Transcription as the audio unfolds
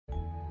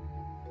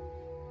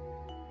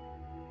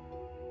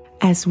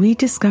as we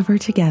discover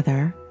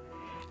together,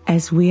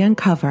 as we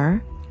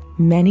uncover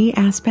many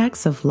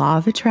aspects of law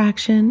of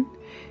attraction,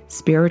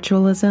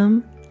 spiritualism,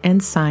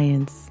 and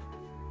science.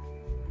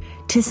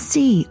 To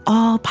see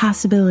all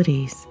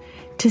possibilities,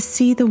 to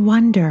see the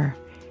wonder,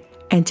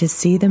 and to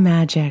see the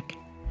magic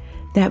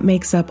that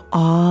makes up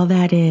all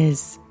that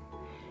is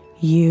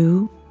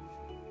you,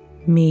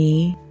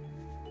 me,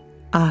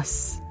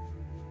 us,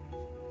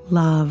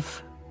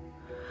 love.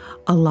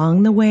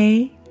 Along the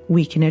way,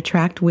 we can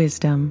attract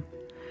wisdom.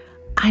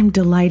 I'm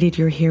delighted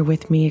you're here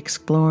with me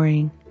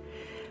exploring.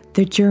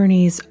 The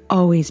journey's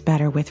always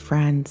better with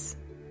friends.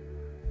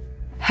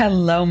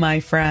 Hello, my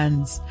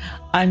friends.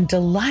 I'm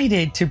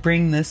delighted to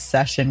bring this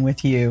session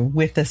with you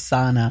with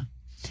Asana.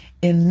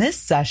 In this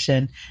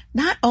session,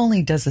 not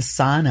only does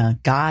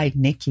Asana guide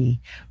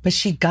Nikki, but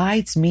she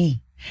guides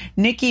me.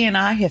 Nikki and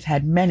I have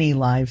had many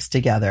lives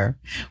together.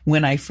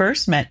 When I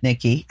first met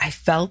Nikki, I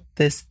felt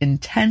this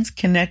intense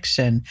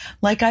connection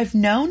like I've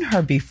known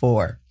her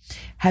before.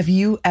 Have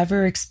you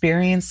ever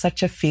experienced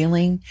such a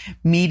feeling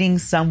meeting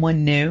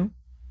someone new?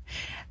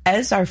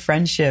 As our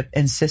friendship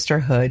and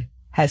sisterhood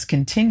has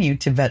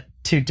continued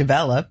to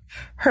develop,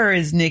 her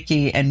as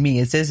Nikki and me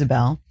as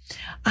Isabel,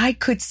 I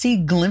could see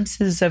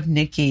glimpses of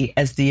Nikki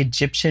as the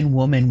Egyptian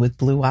woman with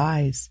blue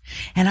eyes.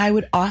 And I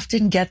would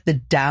often get the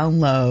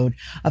download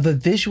of a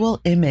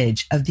visual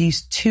image of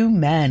these two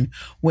men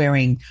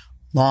wearing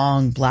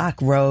long black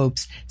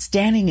robes,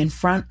 standing in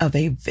front of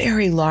a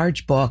very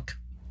large book.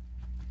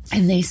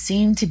 And they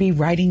seemed to be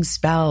writing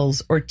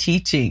spells or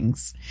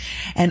teachings.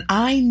 And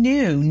I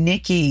knew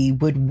Nikki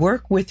would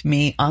work with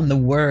me on the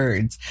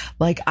words.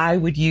 Like I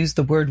would use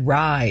the word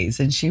rise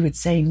and she would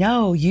say,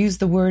 no, use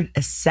the word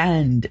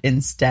ascend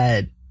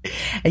instead.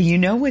 And you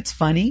know what's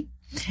funny?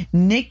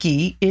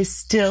 Nikki is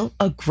still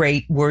a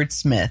great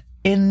wordsmith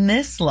in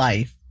this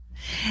life.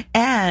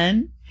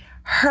 And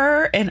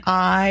her and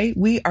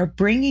we are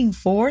bringing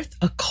forth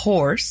a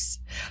course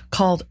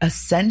called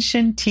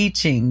Ascension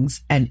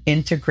Teachings and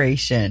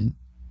Integration.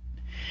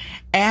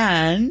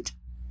 And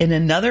in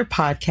another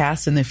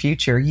podcast in the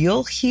future,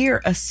 you'll hear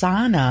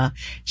Asana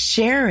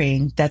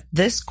sharing that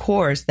this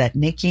course that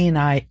Nikki and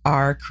I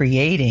are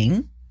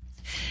creating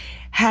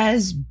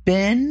has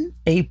been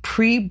a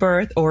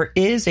pre-birth or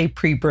is a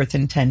pre-birth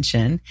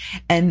intention.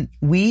 And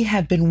we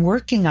have been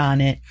working on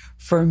it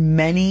for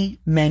many,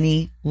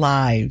 many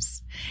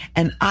lives.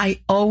 And I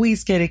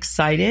always get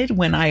excited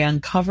when I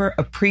uncover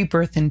a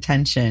pre-birth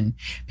intention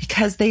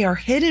because they are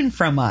hidden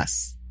from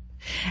us.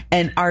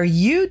 And are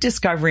you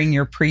discovering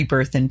your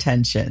pre-birth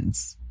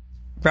intentions?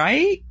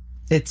 Right?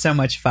 It's so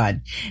much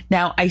fun.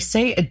 Now, I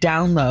say a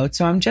download,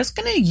 so I'm just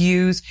going to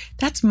use,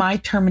 that's my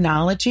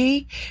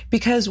terminology,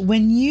 because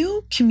when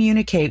you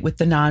communicate with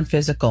the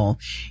non-physical,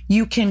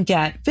 you can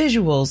get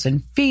visuals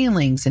and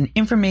feelings and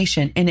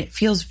information, and it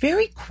feels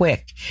very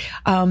quick.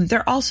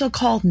 They're also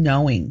called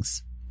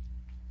knowings.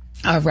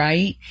 All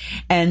right.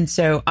 And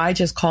so I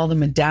just call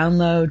them a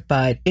download,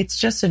 but it's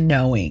just a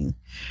knowing.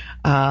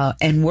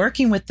 And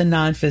working with the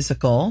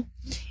non-physical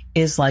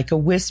is like a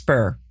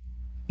whisper.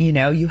 You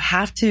know, you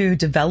have to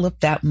develop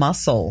that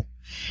muscle.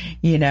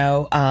 You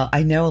know,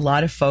 I know a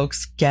lot of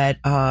folks get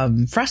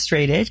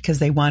frustrated because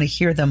they want to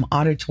hear them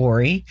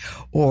auditory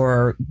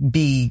or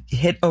be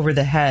hit over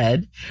the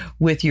head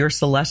with your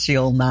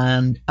celestial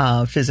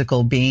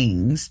non-physical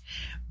beings.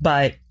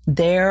 But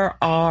there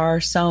are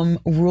some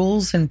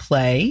rules in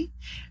play,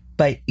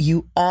 but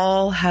you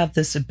all have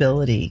this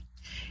ability.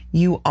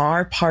 You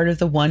are part of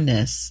the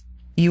oneness.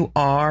 You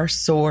are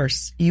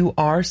source. You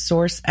are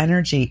source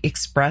energy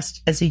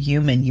expressed as a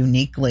human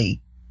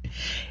uniquely.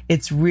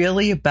 It's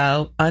really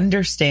about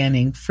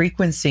understanding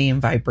frequency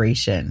and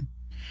vibration.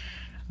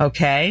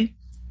 Okay?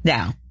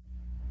 Now,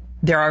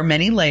 there are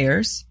many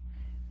layers.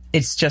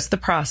 It's just the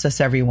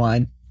process,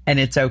 everyone, and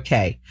it's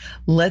okay.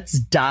 Let's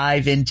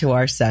dive into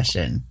our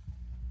session.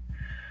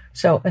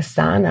 So,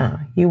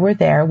 Asana, you were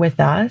there with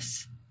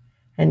us,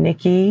 and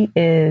Nikki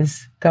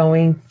is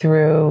going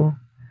through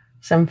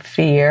some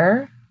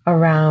fear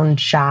around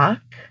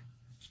Jacques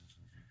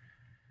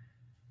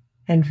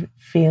and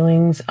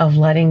feelings of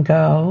letting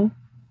go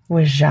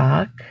with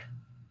Jacques.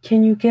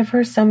 Can you give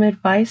her some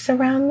advice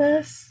around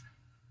this?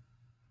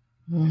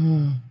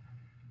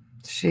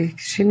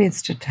 She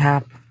needs to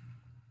tap.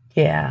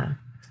 Yeah.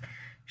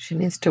 She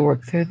needs to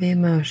work through the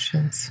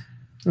emotions.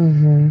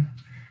 Mm-hmm.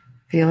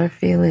 Feel her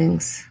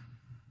feelings.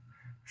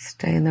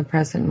 Stay in the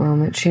present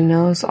moment. She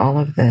knows all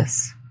of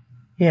this.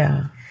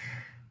 Yeah.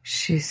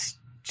 She's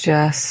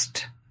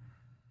just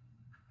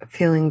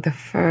feeling the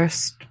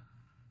first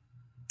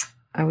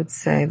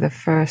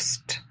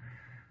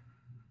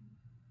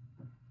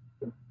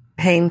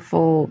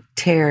painful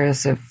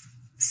tears of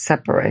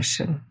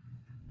separation.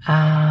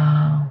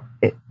 Oh.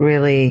 It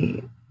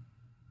really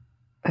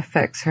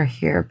affects her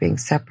here, being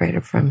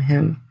separated from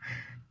him,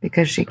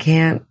 because she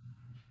can't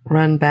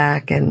run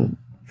back and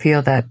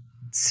feel that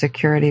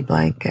security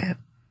blanket.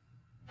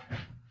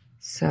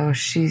 So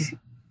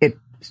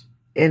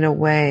in a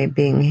way,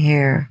 being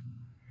here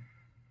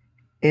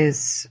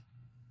is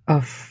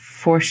a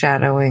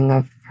foreshadowing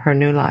of her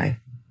new life.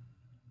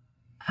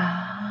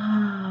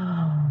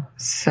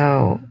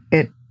 So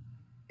it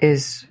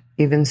is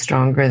even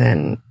stronger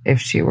than if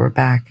she were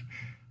back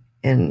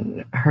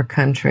in her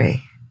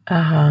country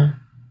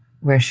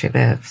where she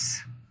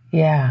lives.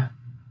 Yeah.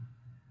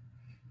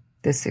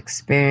 This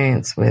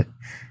experience with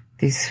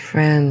these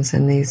friends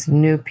and these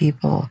new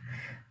people,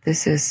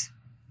 this is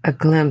a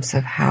glimpse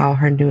of how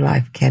her new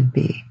life can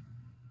be.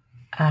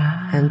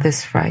 And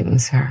this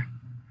frightens her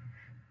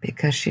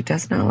because she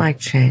does not like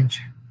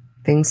change.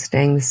 Things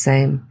staying the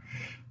same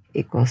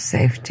equals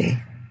safety.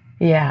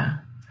 Yeah.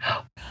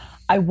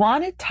 I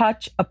want to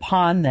touch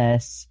upon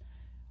this.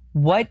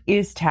 What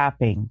is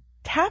tapping?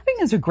 Tapping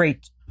is a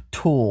great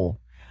tool.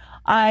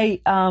 I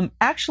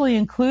actually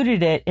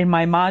included it in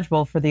my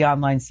module for the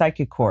online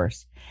psychic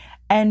course.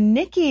 And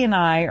Nikki and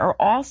I are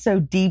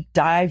also deep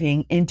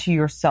diving into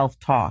your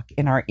self-talk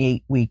in our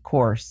 8-week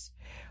course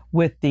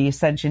with the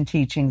Ascension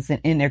Teachings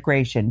and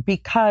Integration,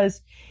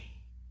 because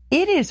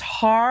it is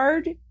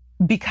hard,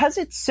 because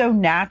it's so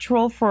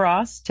natural for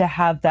us to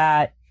have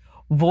that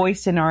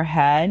voice in our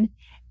head,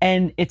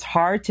 and it's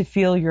hard to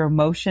feel your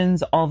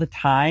emotions all the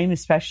time,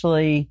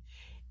 especially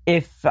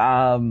if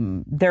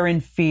they're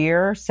in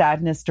fear,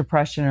 sadness,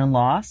 depression, and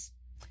loss.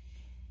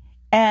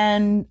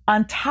 And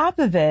on top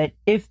of it,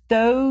 if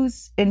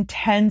those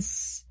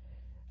intense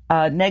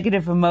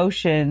negative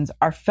emotions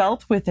are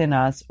felt within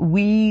us,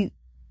 we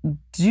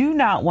do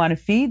not want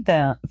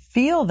to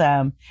feel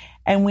them,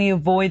 and we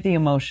avoid the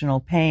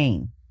emotional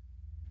pain.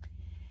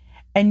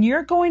 And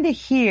you're going to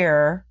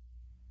hear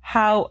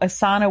how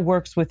Asana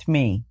works with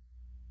me.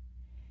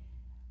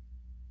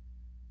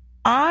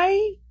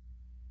 I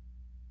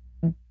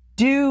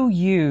do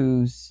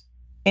use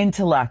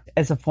intellect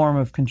as a form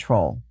of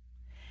control.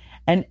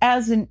 And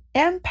as an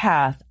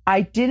empath,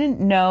 I didn't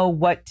know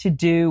what to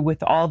do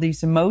with all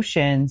these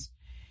emotions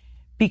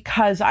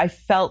because I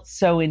felt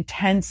so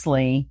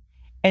intensely.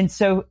 And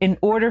so in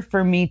order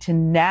for me to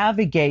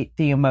navigate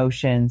the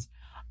emotions,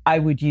 I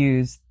would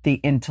use the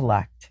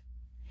intellect.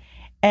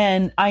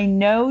 And I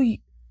know,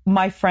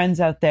 my friends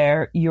out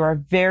there, you are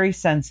very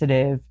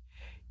sensitive.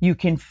 You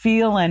can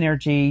feel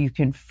energy. You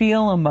can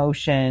feel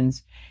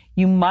emotions.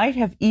 You might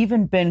have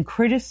even been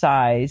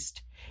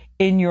criticized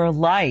in your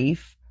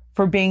life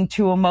for being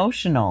too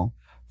emotional,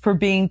 for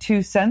being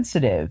too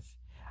sensitive.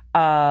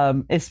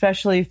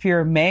 Especially if you're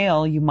a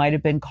male, you might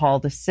have been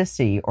called a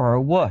sissy or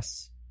a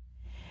wuss.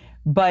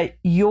 But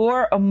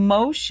your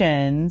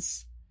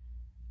emotions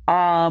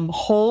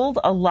hold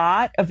a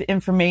lot of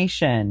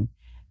information.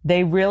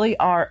 They really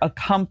are a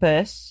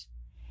compass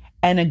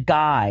and a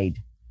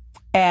guide.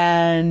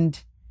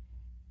 And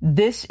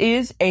this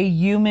is a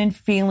human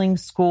feeling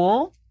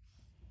school.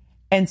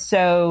 And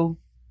so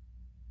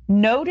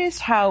notice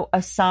how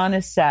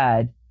Asana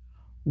said,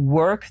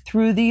 work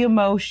through the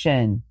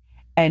emotion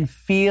and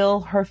feel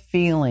her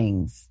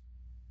feelings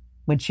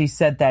when she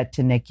said that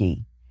to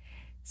Nikki.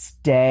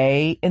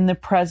 Stay in the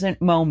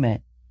present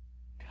moment.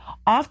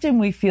 Often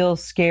we feel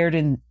scared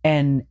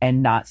and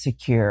not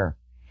secure.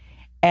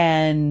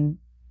 And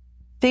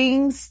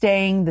things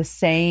staying the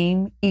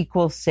same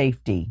equals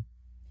safety.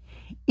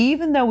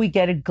 Even though we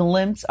get a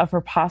glimpse of her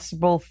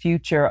possible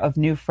future of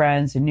new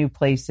friends and new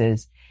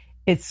places,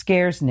 it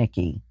scares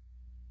Nikki.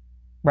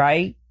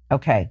 Right?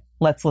 Okay,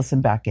 let's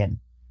listen back in.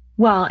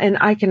 Well, and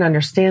I can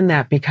understand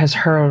that because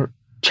her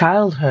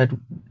childhood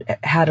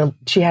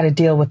she had to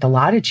deal with a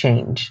lot of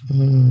change.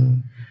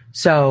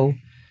 So,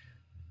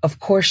 of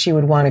course, she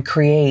would want to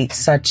create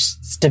such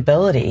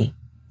stability.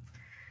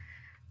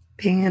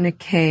 Being in a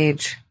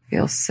cage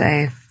feels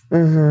safe.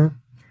 And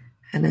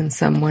in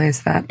some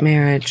ways, that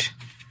marriage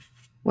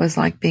was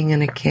like being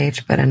in a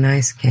cage, but a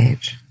nice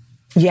cage.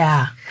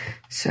 Yeah.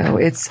 So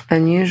it's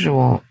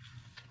unusual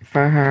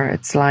for her.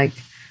 It's like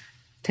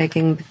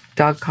taking the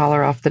dog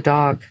collar off the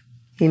dog.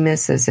 He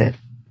misses it.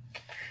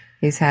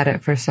 He's had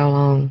it for so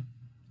long.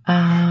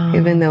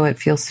 Even though it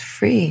feels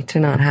free to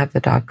not have the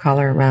dog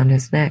collar around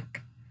his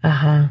neck.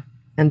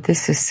 And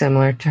this is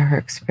similar to her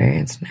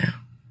experience now.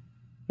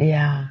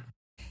 Yeah.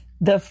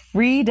 The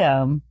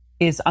freedom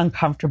is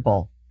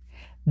uncomfortable.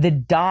 The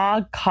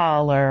dog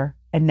collar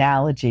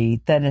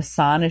analogy that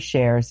Asana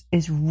shares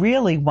is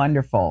really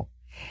wonderful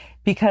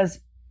because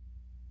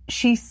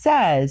she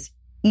says,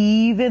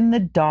 even the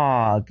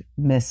dog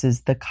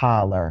misses the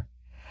collar.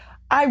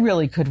 I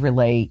really could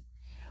relate.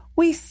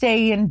 We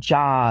stay in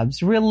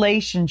jobs,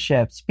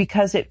 relationships,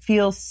 because it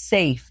feels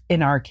safe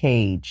in our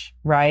cage,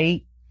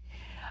 right?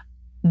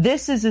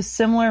 This is a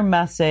similar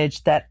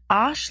message that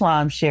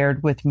Ashlam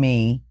shared with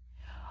me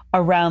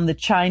around the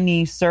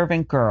Chinese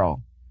servant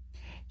girl.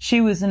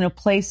 She was in a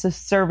place of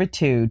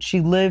servitude.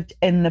 She lived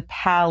in the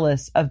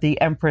palace of the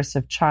Empress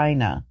of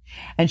China,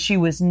 and she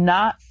was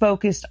not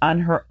focused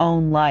on her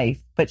own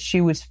life, but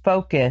she was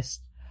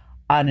focused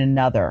on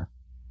another.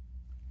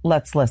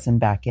 Let's listen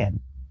back in.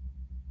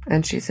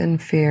 And she's in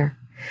fear.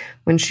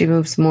 When she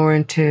moves more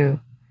into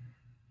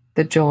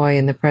the joy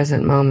in the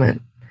present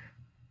moment,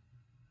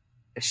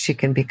 she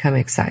can become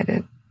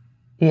excited.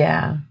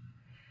 Yeah.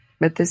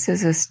 But this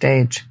is a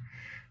stage.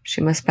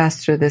 She must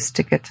pass through this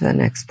to get to the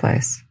next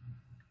place.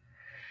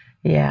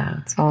 Yeah.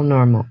 It's all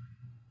normal.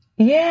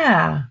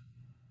 Yeah.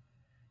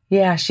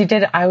 Yeah, she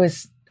did.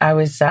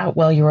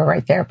 Well, you were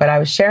right there, but I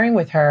was sharing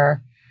with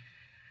her.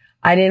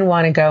 I didn't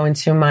want to go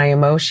into my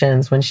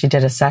emotions when she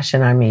did a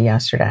session on me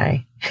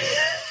yesterday.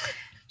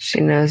 She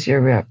knows you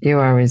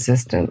are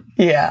resistant.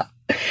 Yeah.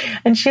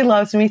 And she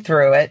loves me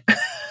through it.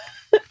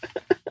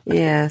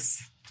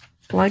 Yes.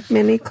 Like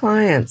many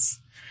clients.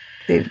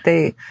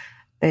 They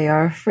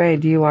are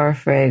afraid. You are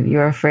afraid.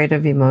 You're afraid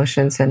of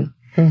emotions. And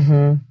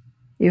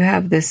you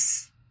have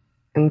this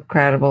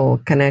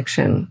incredible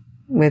connection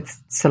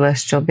with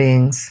celestial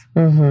beings.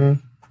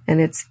 And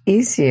it's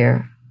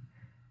easier.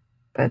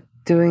 But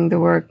doing the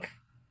work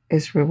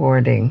is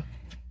rewarding.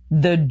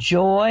 The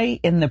joy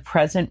in the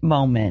present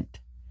moment,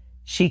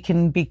 she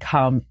can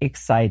become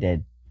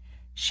excited.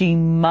 She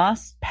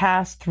must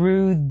pass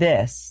through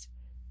this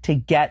to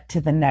get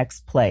to the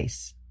next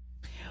place.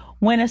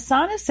 When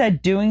Asana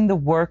said doing the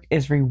work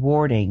is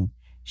rewarding,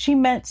 she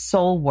meant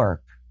soul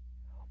work.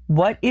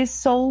 What is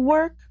soul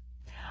work?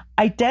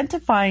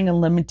 Identifying a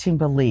limiting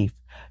belief,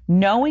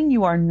 knowing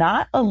you are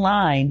not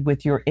aligned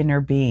with your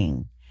inner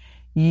being.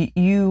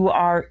 You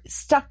are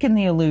stuck in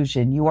the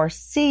illusion. You are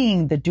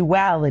seeing the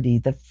duality,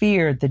 the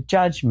fear, the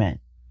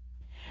judgment.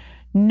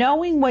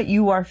 Knowing what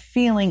you are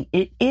feeling,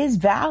 it is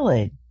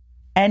valid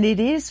and it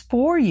is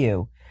for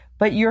you,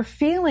 but your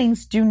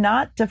feelings do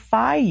not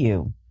define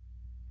you.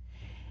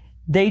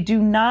 They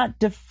do not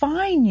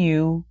define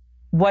you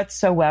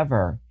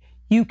whatsoever.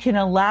 You can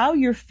allow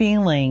your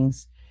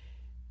feelings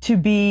to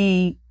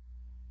be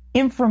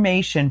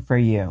information for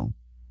you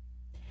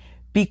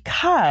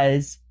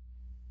because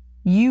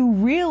you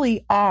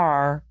really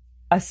are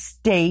a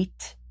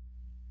state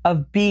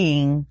of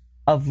being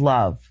of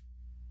love.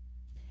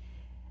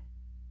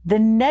 The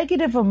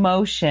negative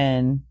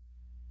emotion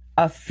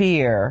of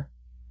fear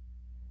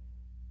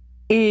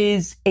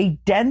is a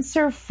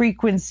denser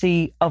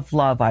frequency of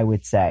love, I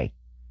would say.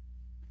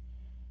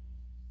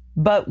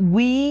 But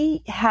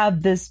we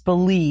have this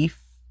belief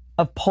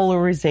of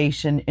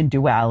polarization and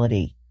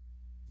duality.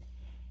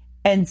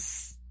 And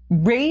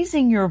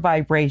raising your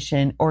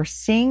vibration or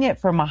seeing it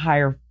from a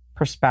higher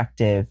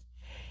perspective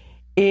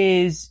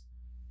is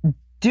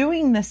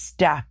doing the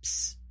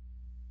steps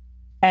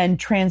and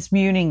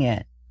transmuting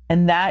it.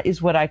 And that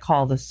is what I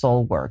call the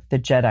soul work, the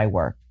Jedi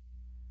work.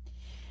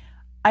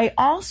 I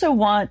also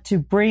want to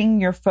bring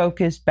your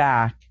focus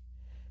back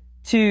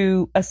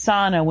to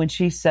Asana when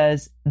she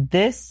says,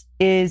 this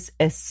is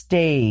a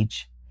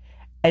stage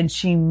and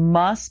she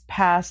must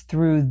pass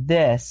through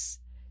this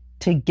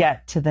to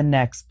get to the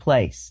next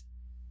place.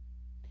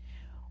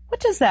 What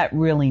does that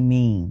really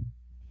mean?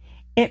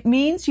 It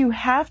means you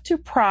have to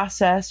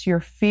process your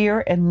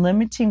fear and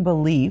limiting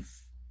belief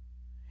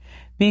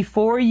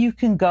before you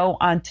can go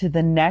on to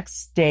the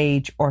next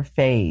stage or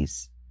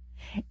phase,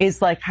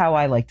 is like how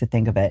I like to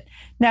think of it.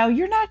 Now,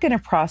 you're not going to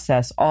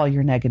process all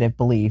your negative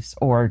beliefs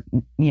or,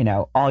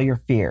 all your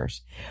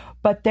fears,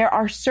 but there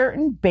are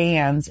certain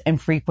bands and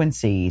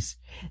frequencies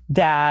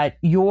that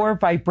your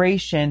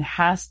vibration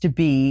has to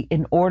be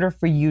in order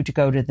for you to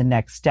go to the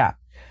next step.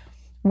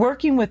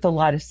 Working with a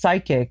lot of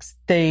psychics,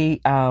 they,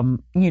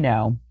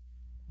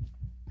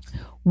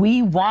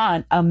 we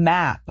want a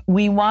map.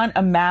 We want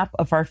a map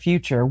of our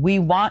future. We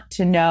want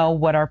to know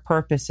what our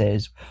purpose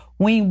is.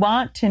 We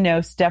want to know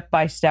step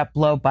by step,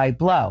 blow by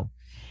blow,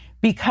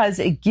 because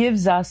it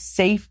gives us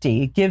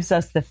safety. It gives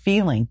us the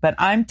feeling. But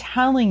I'm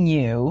telling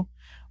you,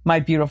 my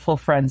beautiful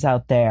friends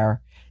out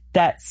there,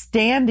 that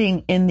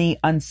standing in the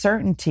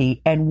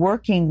uncertainty and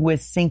working with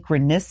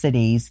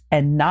synchronicities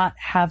and not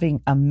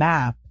having a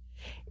map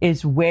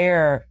is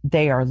where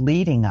they are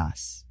leading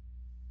us.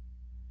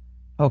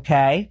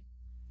 Okay?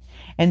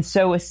 And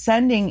so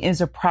ascending is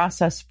a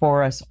process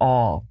for us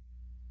all.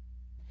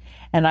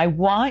 And I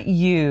want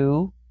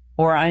you,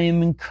 or I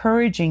am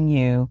encouraging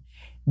you,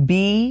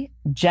 be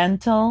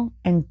gentle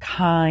and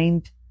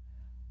kind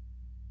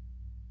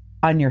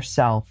on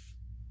yourself.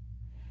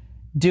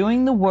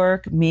 Doing the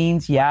work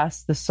means,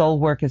 yes, the soul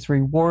work is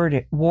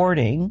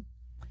rewarding,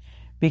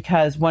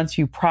 because once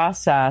you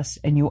process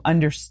and you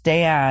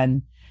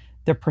understand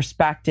the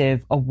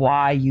perspective of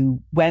why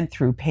you went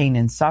through pain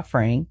and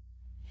suffering,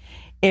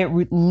 it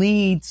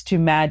leads to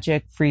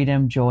magic,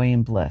 freedom, joy,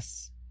 and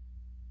bliss.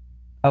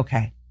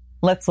 Okay,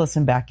 let's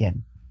listen back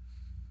in.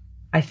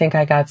 I think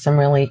I got some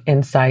really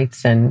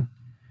insights and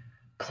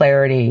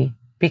clarity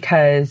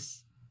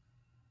because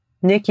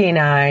Nikki and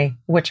I,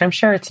 which I'm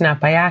sure it's not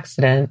by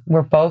accident,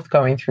 we're both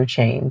going through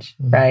change,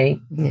 right?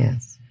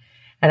 Yes.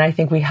 And I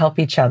think we help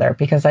each other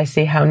because I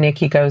see how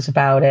Nikki goes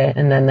about it,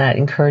 and then that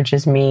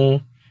encourages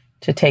me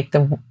to take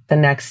the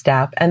next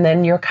step. And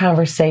then your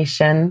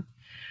conversation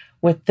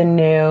with the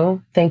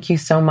new, thank you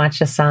so much,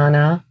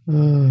 Asana.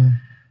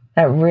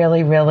 That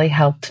really, really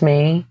helped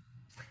me.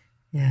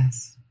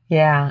 Yes.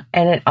 Yeah.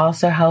 And it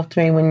also helped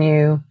me when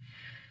you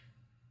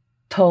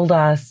told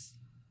us,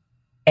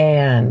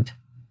 and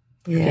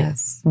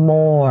yes,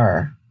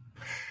 more.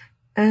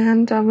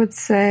 And I would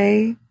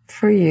say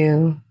for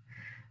you,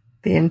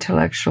 the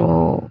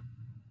intellectual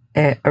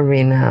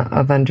arena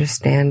of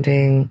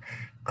understanding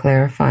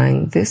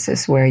clarifying, this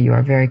is where you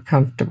are very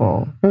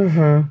comfortable.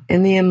 Mm-hmm.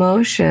 In the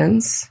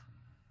emotions,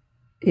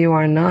 you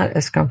are not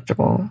as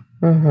comfortable.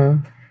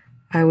 Mm-hmm.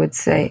 I would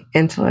say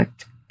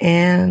intellect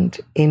and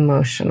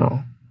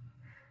emotional.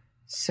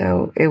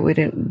 So it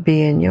wouldn't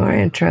be in your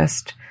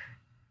interest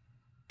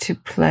to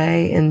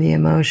play in the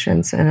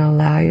emotions and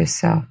allow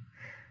yourself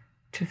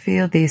to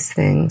feel these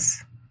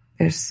things.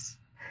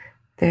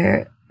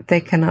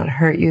 They cannot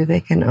hurt you.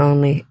 They can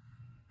only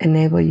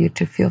enable you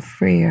to feel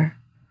freer.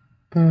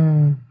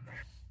 Mm.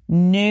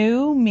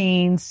 New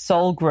means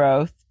soul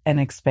growth and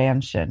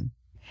expansion.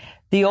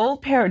 The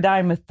old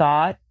paradigm of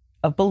thought,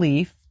 of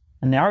belief,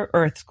 in our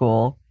Earth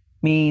School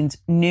means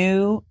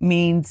new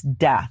means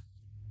death.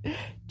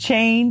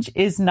 Change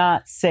is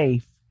not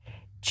safe.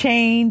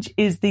 Change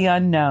is the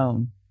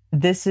unknown.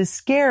 This is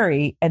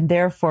scary, and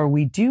therefore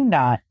we do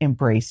not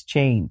embrace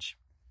change.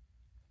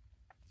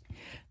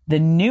 The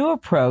new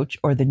approach,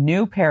 or the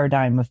new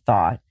paradigm of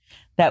thought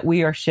that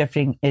we are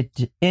shifting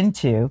it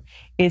into,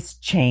 is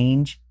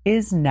change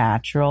is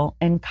natural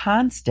and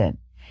constant.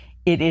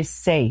 It is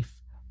safe.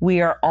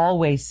 We are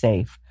always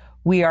safe.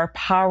 We are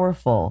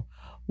powerful.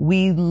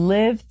 We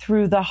live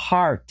through the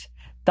heart.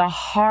 The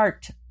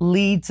heart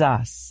leads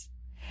us.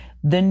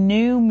 The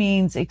new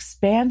means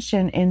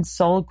expansion in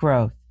soul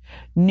growth.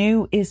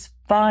 New is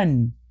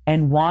fun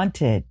and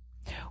wanted.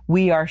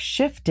 We are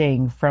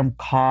shifting from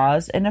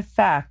cause and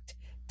effect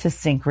to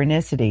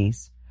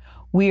synchronicities.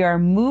 We are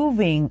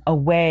moving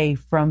away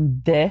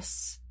from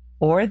this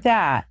or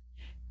that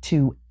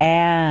to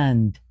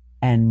and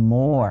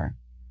more.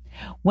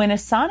 When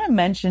Asana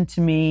mentioned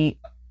to me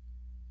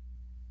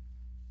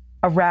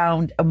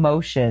around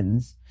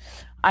emotions,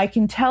 I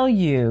can tell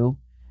you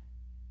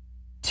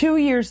 2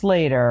 years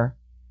later,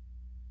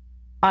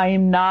 I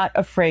am not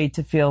afraid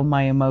to feel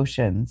my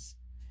emotions.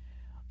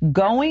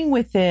 Going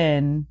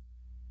within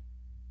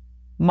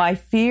my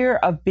fear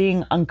of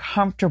being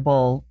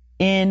uncomfortable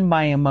in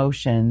my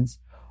emotions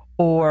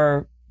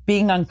or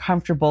being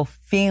uncomfortable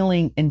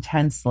feeling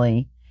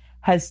intensely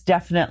has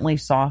definitely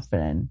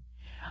softened.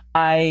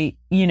 I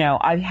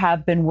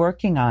have been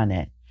working on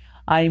it.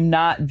 I'm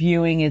not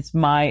viewing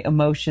my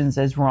emotions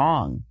as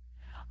wrong.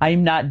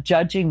 I'm not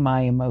judging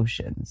my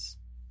emotions.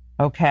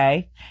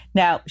 Okay.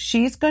 Now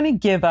she's going to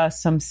give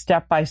us some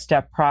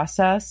step-by-step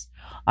process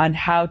on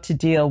how to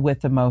deal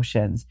with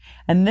emotions.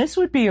 And this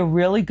would be a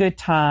really good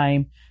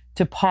time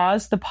to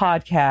pause the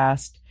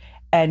podcast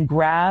and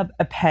grab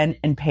a pen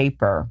and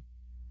paper.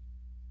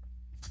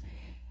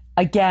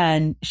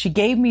 Again, she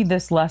gave me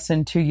this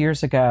lesson 2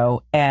 years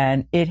ago,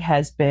 and it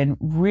has been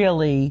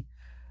really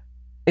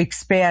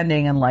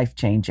expanding and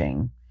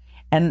life-changing.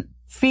 And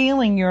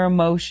feeling your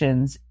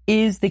emotions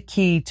is the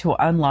key to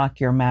unlock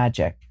your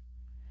magic.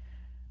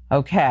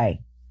 Okay,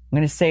 I'm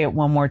going to say it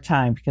one more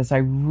time because I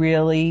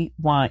really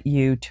want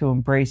you to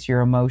embrace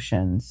your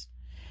emotions.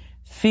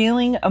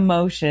 Feeling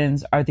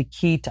emotions are the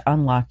key to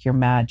unlock your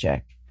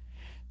magic.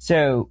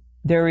 So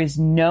there is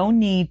no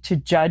need to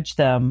judge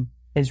them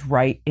as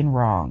right and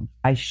wrong.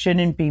 I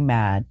shouldn't be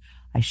mad.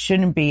 I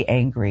shouldn't be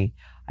angry.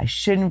 I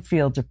shouldn't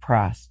feel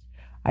depressed.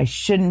 I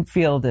shouldn't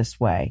feel this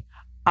way.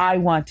 I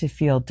want to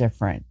feel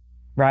different,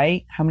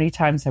 right? How many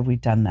times have we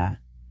done that?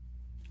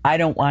 I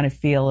don't want to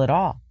feel at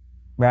all,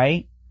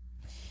 right?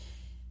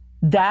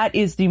 That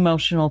is the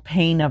emotional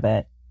pain of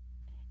it.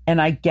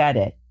 And I get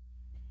it.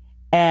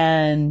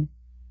 And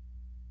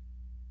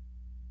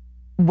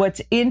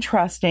what's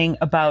interesting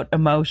about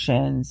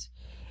emotions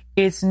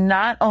is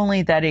not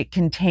only that it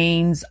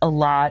contains a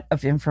lot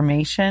of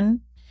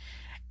information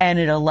and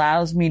it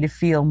allows me to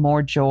feel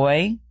more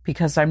joy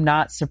because I'm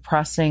not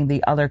suppressing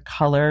the other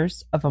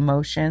colors of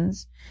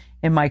emotions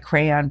in my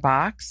crayon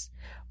box.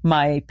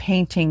 My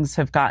paintings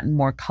have gotten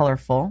more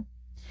colorful.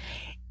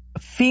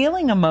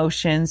 Feeling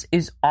emotions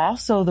is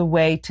also the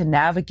way to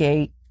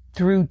navigate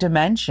through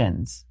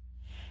dimensions.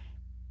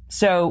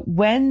 So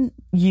when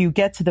you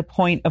get to the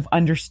point of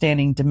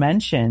understanding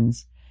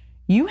dimensions,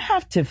 you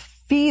have to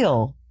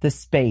feel the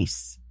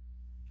space,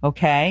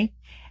 okay?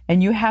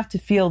 And you have to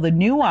feel the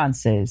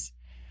nuances.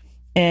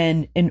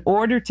 And in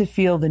order to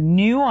feel the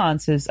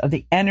nuances of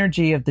the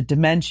energy of the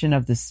dimension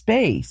of the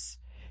space,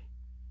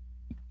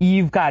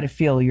 you've got to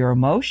feel your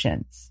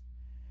emotions.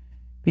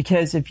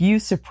 Because if you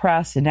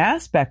suppress an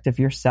aspect of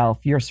yourself,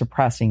 you're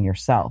suppressing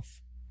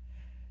yourself.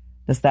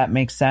 Does that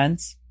make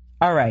sense?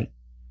 All right.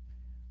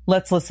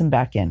 Let's listen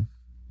back in.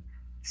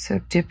 So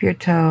dip your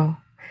toe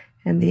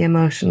in the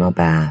emotional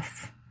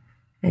bath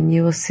and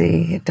you will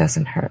see it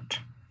doesn't hurt.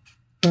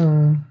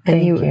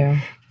 Thank you.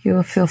 You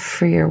will feel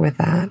freer with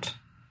that.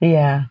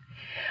 Yeah.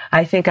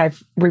 I think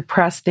I've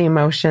repressed the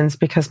emotions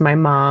because my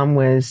mom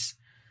was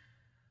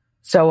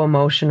so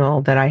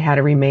emotional that I had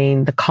to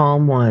remain the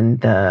calm one,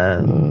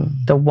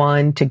 the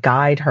one to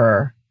guide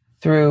her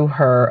through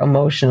her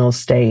emotional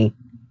state.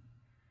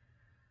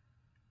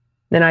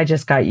 Then I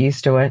just got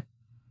used to it.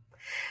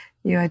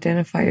 You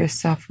identify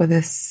yourself with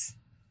this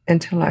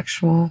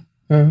intellectual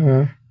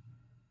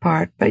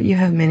part, but you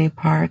have many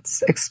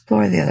parts.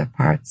 Explore the other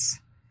parts.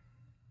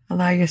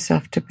 Allow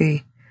yourself to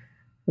be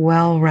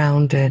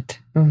well-rounded.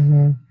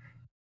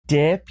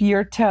 Dip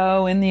your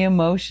toe in the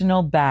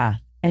emotional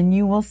bath and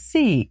you will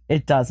see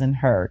it doesn't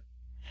hurt.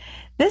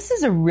 This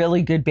is a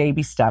really good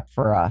baby step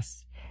for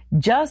us.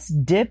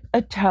 Just dip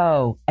a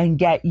toe and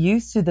get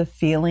used to the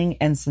feeling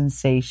and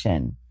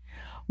sensation.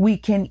 We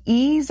can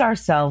ease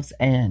ourselves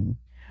in.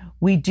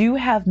 We do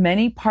have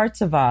many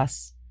parts of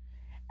us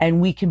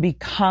and we can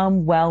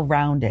become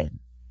well-rounded.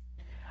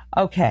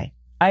 Okay,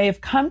 I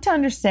have come to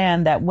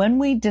understand that when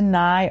we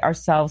deny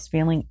ourselves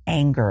feeling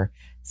anger,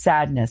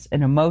 sadness,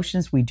 and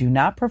emotions we do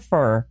not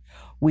prefer,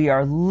 we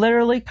are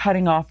literally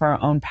cutting off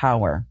our own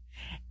power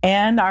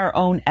and our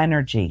own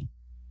energy.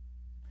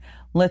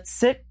 Let's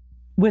sit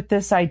with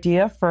this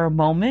idea for a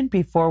moment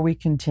before we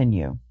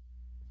continue.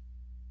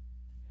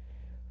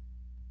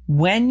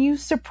 When you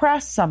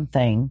suppress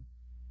something,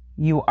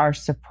 you are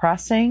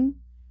suppressing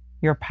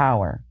your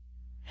power.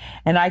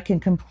 And I can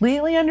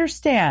completely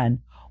understand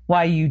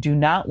why you do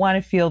not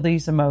want to feel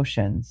these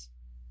emotions.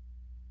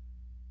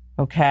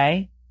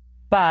 Okay?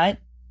 But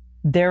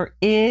there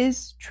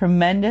is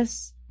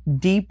tremendous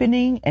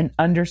deepening and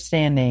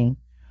understanding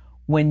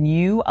when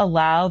you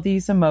allow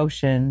these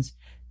emotions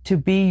to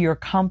be your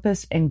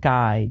compass and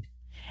guide,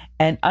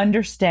 and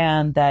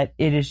understand that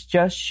it is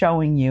just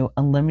showing you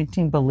a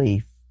limiting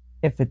belief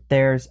if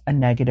there's a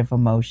negative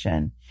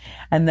emotion,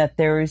 and that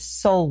there is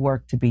soul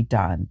work to be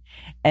done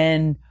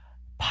and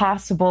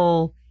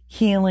possible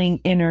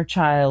healing inner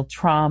child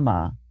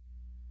trauma.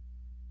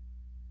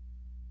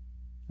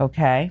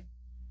 Okay?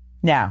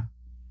 Now,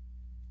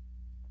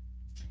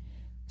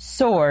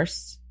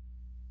 Source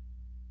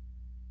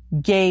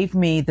gave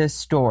me this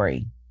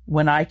story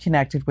when I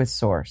connected with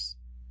Source.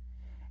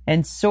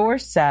 And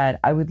Source said,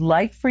 I would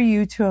like for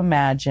you to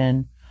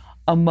imagine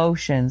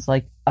emotions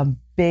like a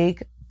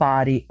big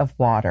body of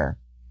water.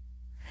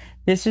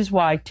 This is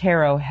why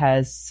tarot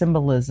has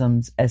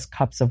symbolisms as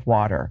cups of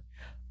water,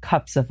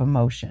 cups of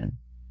emotion.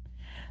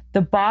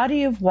 The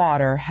body of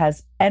water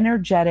has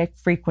energetic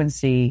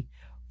frequency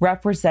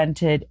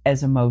represented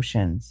as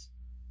emotions.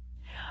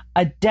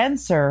 A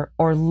denser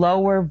or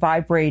lower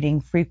vibrating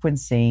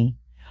frequency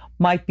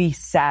might be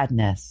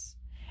sadness,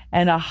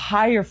 and a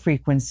higher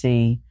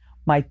frequency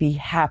might be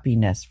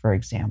happiness, for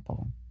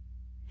example.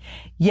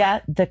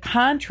 Yet the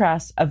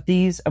contrast of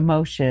these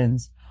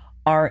emotions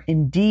are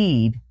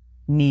indeed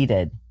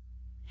needed.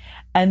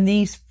 And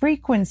these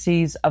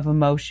frequencies of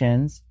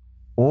emotions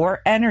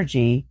or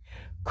energy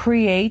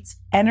creates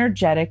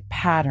energetic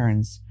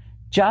patterns,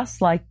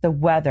 just like the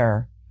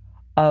weather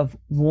of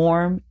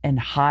warm and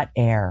hot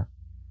air.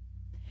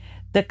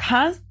 The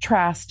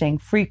contrasting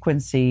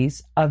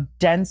frequencies of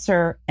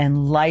denser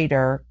and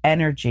lighter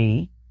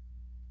energy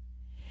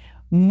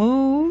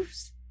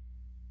moves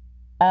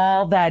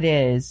all that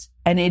is,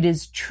 and it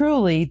is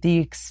truly the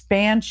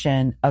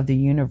expansion of the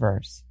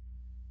universe.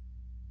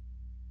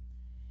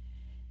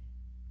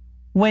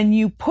 When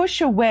you push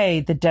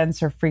away the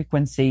denser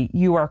frequency,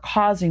 you are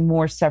causing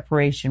more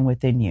separation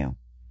within you.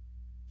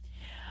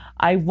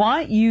 I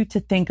want you to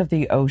think of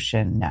the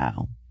ocean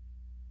now.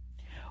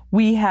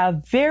 We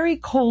have very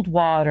cold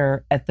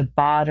water at the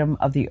bottom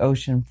of the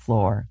ocean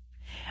floor,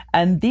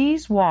 and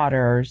these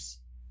waters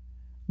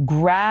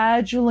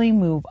gradually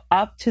move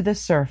up to the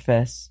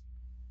surface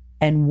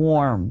and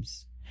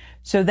warms.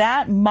 So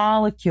that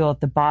molecule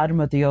at the bottom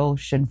of the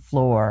ocean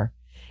floor,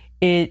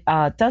 it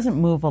doesn't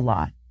move a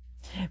lot,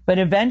 but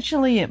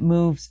eventually it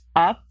moves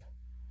up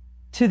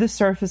to the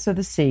surface of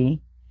the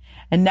sea,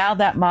 and now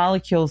that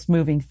molecule is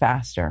moving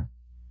faster.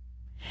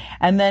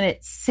 And then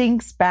it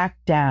sinks back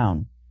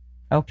down,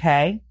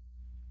 okay?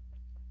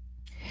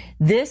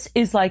 This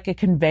is like a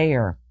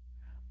conveyor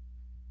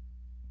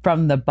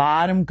from the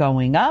bottom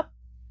going up,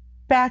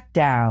 back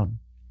down,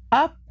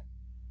 up,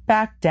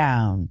 back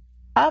down,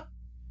 up,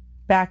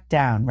 back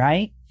down,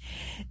 right?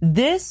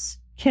 This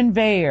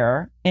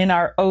conveyor in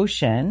our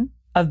ocean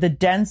of the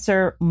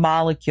denser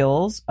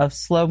molecules of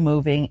slow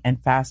moving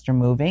and faster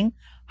moving,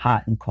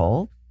 hot and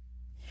cold,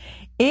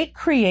 it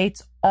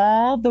creates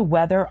all the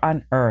weather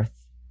on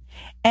Earth,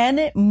 and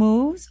it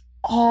moves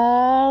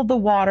all the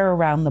water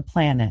around the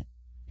planet.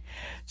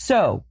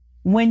 So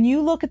when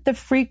you look at the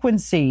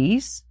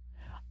frequencies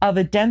of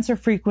a denser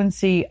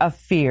frequency of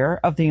fear,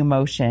 of the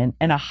emotion,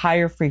 and a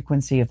higher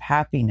frequency of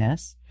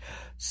happiness,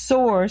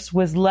 Source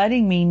was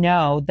letting me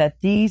know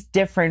that these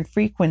different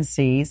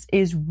frequencies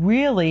is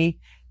really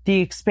the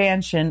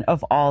expansion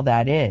of all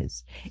that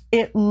is.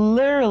 It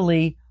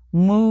literally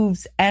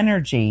moves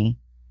energy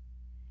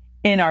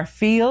in our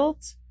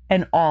fields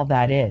and all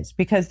that is,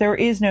 because there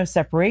is no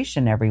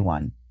separation,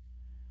 everyone.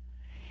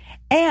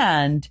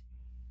 And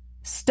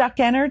stuck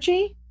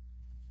energy,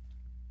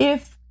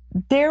 if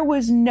there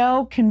was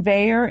no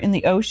conveyor in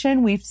the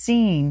ocean, we've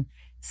seen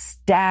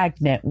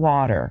stagnant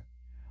water.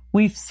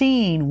 We've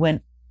seen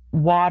when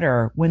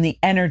the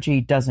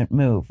energy doesn't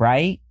move,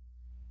 right?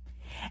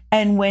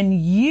 And when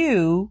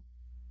you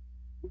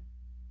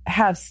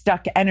have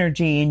stuck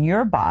energy in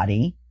your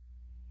body,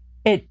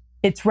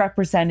 it's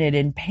represented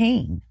in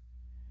pain.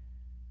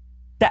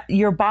 That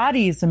your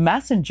body is a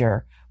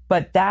messenger,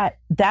 but that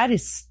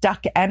is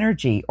stuck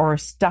energy or a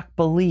stuck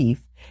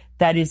belief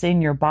that is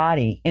in your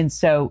body. And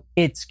so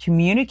it's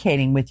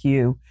communicating with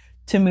you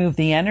to move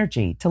the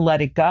energy, to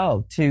let it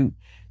go, to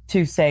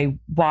say,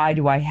 why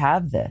do I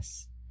have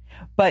this?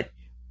 But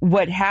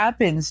what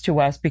happens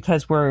to us,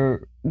 because we're,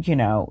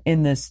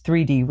 in this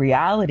 3D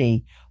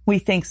reality, we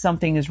think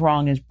something is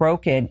wrong, is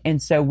broken.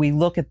 And so we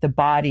look at the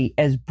body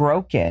as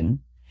broken,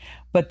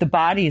 but the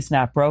body is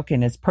not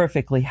broken. It's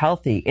perfectly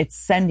healthy. It's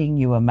sending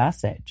you a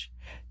message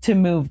to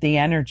move the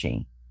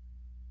energy.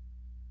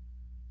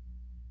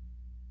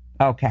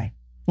 Okay,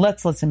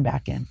 let's listen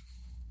back in.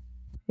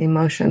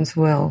 Emotions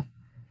will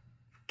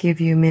give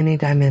you many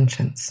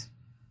dimensions.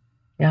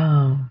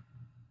 Oh,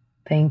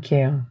 thank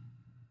you.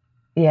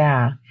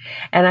 Yeah.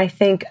 And I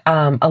think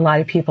a lot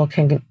of people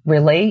can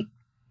relate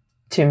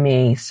to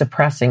me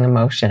suppressing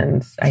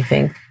emotions, I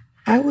think.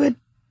 I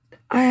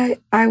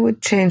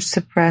would change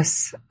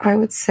suppress. I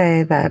would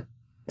say that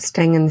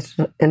staying in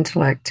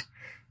intellect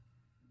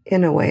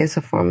in a way is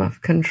a form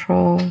of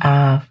control.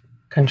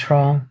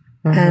 Control.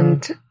 Mm-hmm.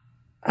 And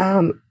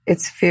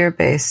it's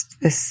fear-based.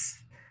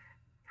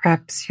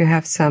 Perhaps you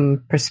have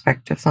some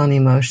perspectives on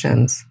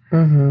emotions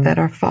that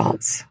are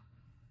false.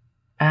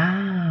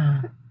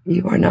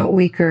 You are not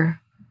weaker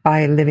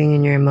by living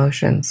in your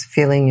emotions,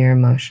 feeling your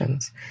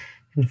emotions.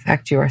 In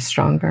fact, you are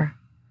stronger.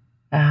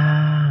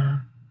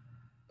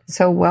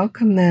 So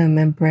welcome them,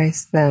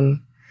 embrace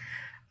them,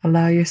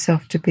 allow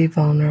yourself to be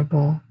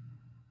vulnerable.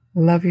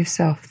 Love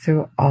yourself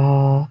through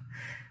all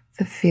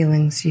the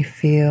feelings you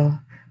feel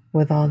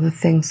with all the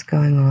things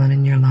going on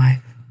in your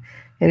life.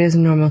 It is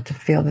normal to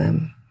feel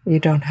them. You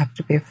don't have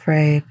to be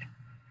afraid.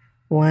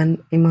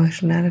 One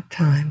emotion at a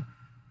time.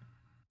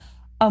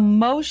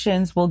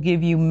 Emotions will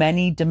give you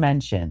many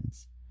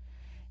dimensions.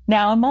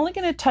 Now, I'm only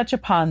going to touch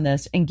upon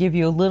this and give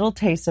you a little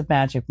taste of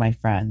magic, my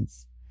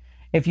friends,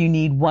 if you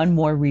need one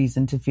more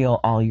reason to feel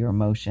all your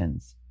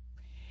emotions.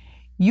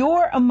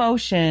 Your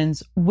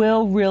emotions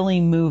will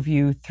really move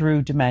you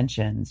through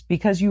dimensions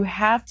because you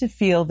have to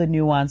feel the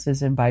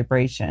nuances and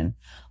vibration,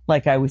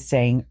 like I was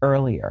saying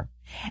earlier.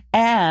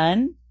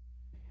 And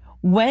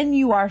when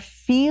you are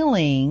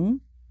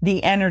feeling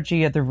the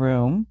energy of the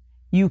room,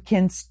 you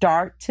can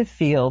start to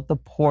feel the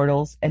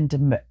portals and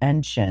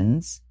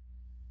dimensions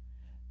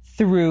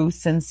through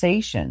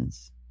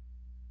sensations.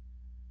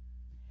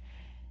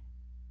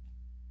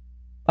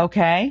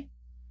 Okay?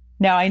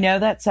 Now, I know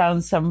that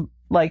sounds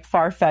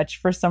far-fetched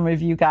for some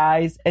of you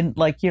guys, and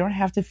you don't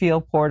have to feel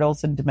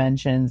portals and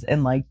dimensions,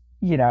 and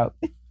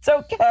it's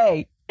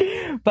okay.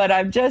 But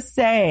I'm just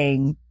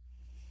saying,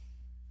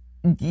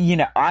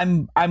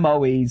 I'm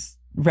always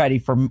ready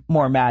for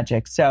more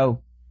magic.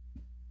 So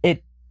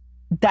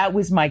that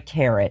was my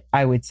carrot,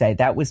 I would say.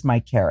 That was my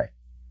carrot,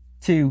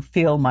 to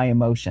feel my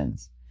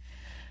emotions.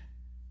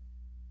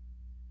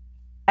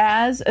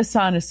 As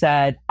Asana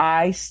said,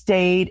 I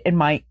stayed in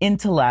my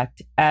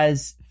intellect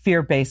as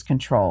fear-based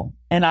control.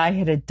 And I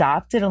had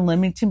adopted a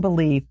limiting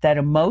belief that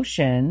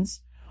emotions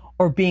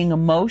or being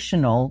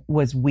emotional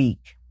was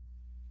weak.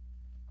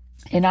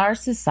 In our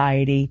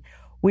society,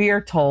 we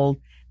are told,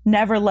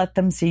 never let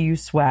them see you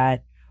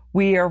sweat.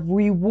 We are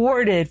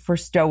rewarded for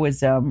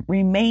stoicism,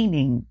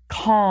 remaining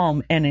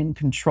calm and in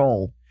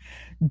control.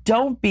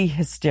 Don't be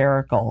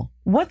hysterical.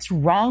 What's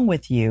wrong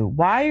with you?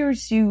 Why are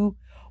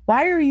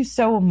you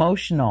so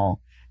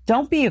emotional?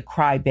 Don't be a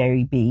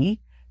crybaby.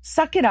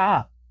 Suck it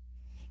up.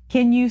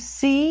 Can you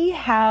see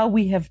how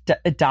we have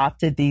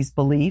adopted these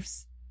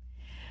beliefs?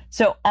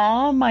 So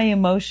all my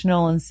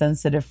emotional and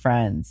sensitive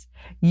friends,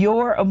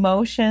 your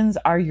emotions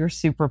are your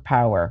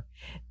superpower.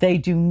 They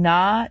do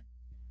not,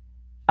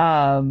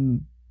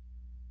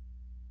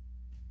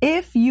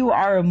 if you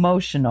are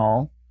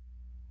emotional,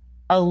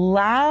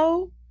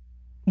 allow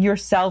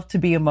yourself to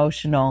be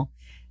emotional,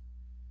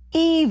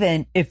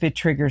 even if it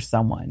triggers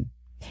someone.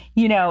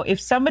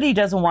 If somebody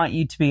doesn't want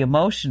you to be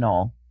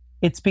emotional,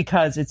 it's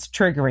because it's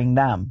triggering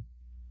them.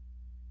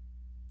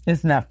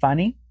 Isn't that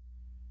funny?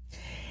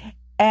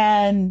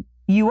 And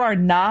you are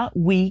not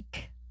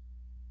weak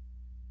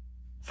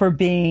for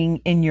being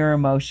in your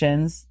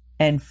emotions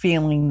and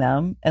feeling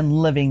them and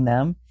living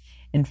them.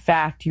 In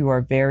fact, you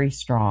are very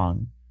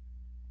strong.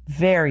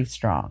 Very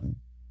strong.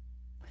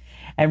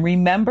 And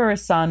remember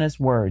Asana's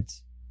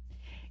words.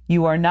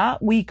 You are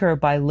not weaker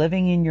by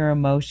living in your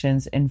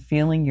emotions and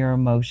feeling your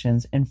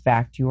emotions. In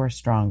fact, you are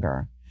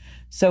stronger.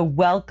 So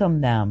welcome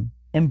them,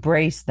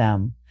 embrace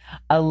them,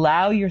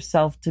 allow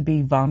yourself to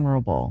be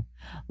vulnerable.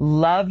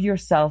 Love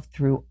yourself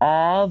through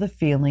all the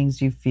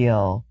feelings you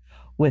feel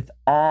with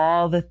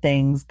all the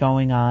things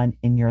going on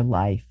in your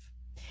life.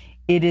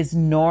 It is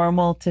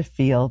normal to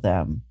feel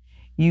them.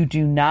 You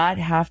do not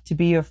have to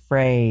be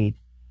afraid.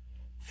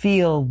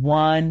 Feel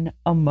one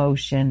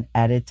emotion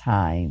at a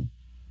time.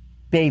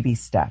 Baby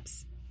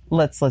steps.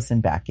 Let's listen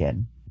back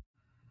in.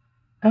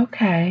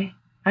 Okay.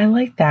 I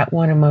like that,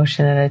 one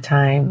emotion at a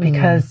time,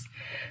 because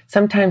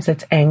sometimes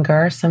it's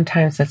anger,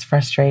 sometimes it's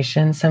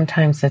frustration,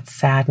 sometimes it's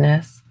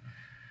sadness,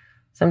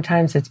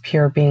 sometimes it's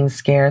pure being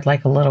scared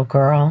like a little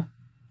girl.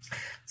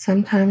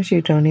 Sometimes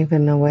you don't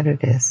even know what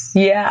it is.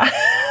 Yeah.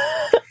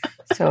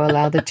 So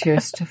allow the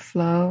tears to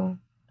flow.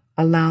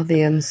 Allow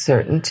the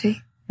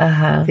uncertainty,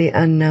 the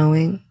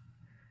unknowing,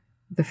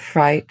 the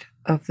fright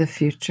of the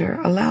future.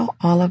 Allow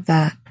all of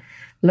that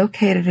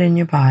located in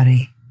your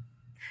body.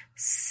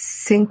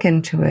 Sink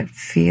into it,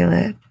 feel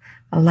it,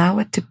 allow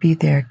it to be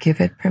there.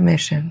 Give it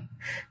permission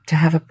to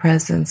have a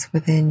presence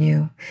within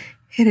you.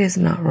 It is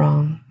not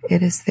wrong.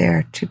 It is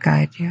there to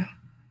guide you.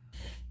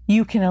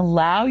 You can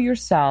allow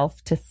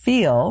yourself to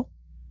feel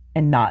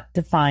and not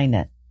define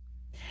it.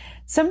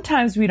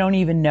 Sometimes we don't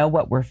even know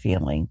what we're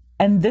feeling,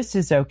 and this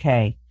is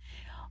okay.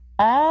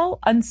 All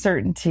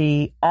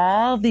uncertainty,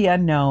 all the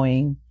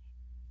unknowing,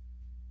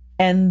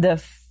 and the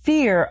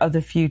fear of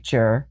the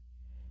future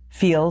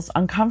feels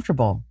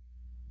uncomfortable.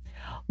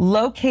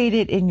 Locate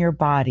it in your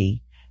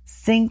body,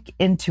 sink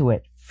into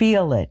it,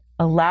 feel it,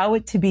 allow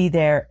it to be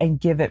there, and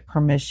give it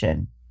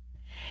permission.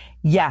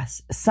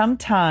 Yes,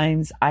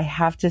 sometimes I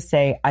have to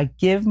say I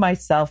give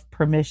myself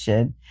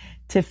permission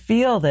to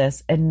feel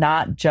this and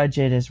not judge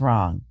it as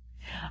wrong.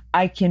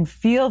 I can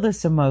feel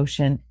this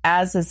emotion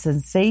as a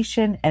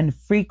sensation and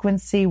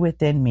frequency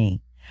within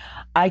me.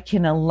 I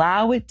can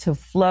allow it to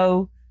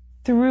flow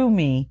through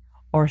me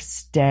or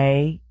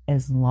stay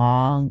as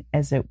long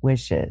as it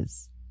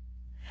wishes.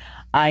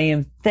 I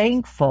am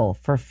thankful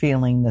for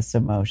feeling this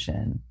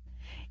emotion.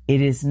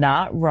 It is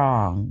not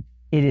wrong.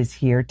 It is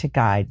here to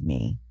guide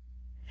me.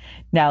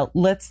 Now,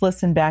 let's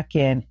listen back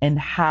in and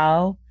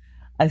how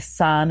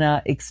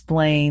Asana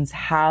explains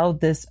how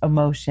this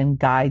emotion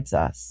guides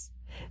us.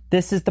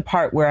 This is the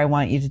part where I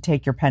want you to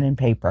take your pen and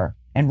paper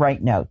and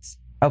write notes.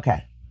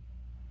 Okay.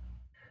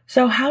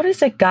 So how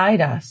does it guide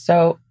us?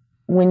 So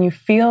when you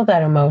feel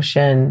that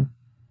emotion,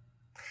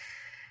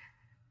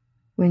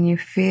 when you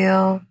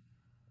feel,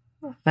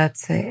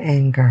 let's say,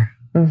 anger,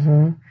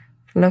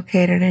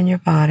 located in your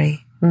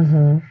body,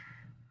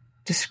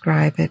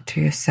 describe it to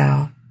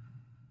yourself.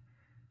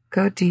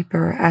 Go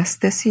deeper.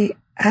 Ask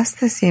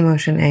this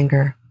emotion,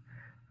 anger,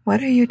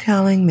 what are you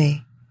telling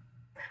me?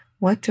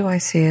 What do I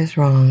see as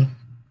wrong?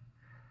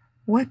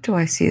 What do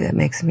I see that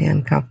makes me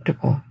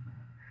uncomfortable?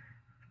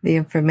 The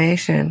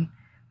information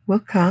will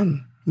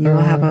come. You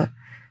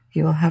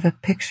will have a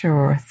picture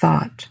or a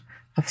thought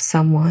of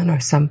someone or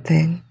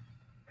something.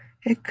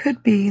 It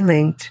could be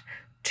linked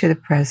to the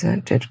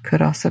present. It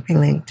could also be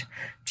linked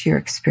to your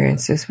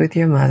experiences with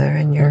your mother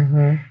and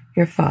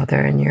your father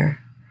and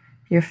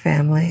your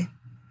family.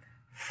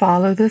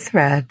 Follow the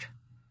thread.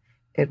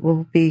 It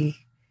will be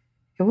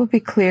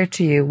clear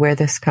to you where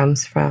this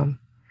comes from,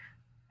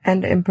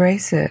 and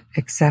embrace it,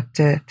 accept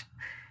it.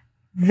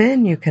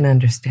 Then you can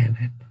understand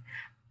it.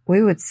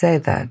 We would say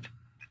that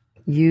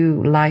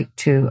you like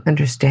to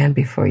understand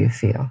before you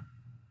feel.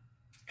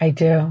 I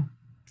do.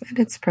 And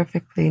it's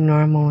perfectly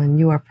normal, and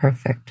you are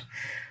perfect.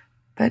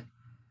 But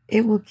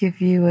it will give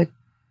you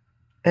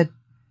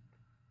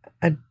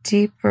a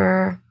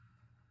deeper,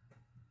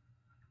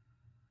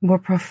 more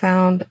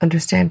profound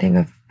understanding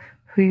of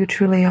who you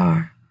truly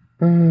are.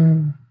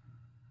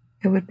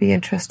 It would be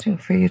interesting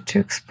for you to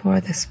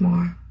explore this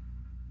more.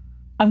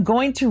 I'm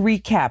going to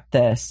recap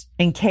this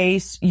in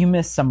case you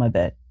missed some of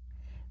it,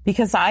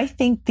 because I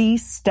think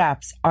these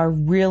steps are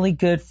really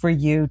good for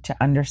you to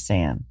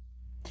understand.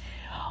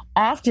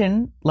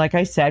 Often, like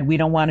I said, we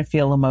don't want to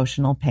feel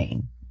emotional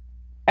pain.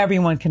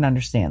 Everyone can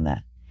understand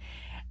that.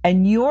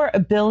 And your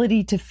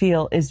ability to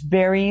feel is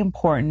very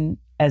important.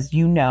 As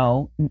you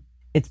know,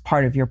 it's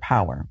part of your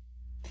power.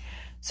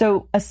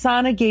 So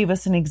Asana gave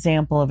us an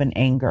example of an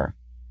anger.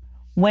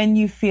 When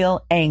you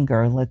feel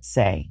anger, let's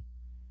say,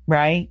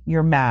 right?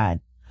 You're mad.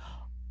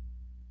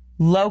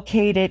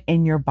 Locate it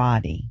in your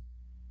body.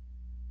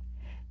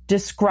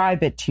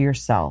 Describe it to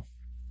yourself.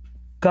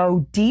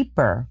 Go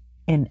deeper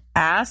and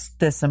ask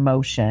this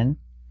emotion,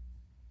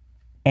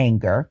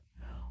 anger,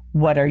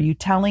 what are you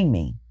telling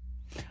me?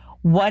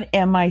 What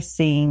am I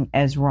seeing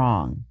as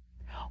wrong?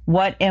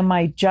 What am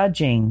I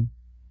judging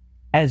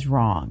as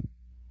wrong?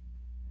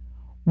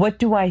 What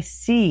do I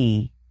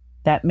see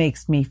that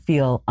makes me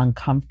feel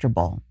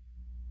uncomfortable?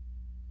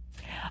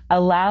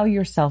 Allow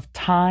yourself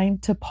time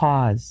to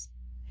pause.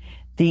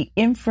 The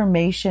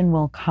information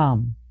will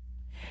come.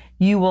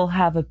 You will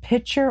have a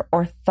picture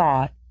or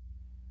thought,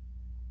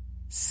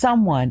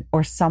 someone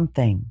or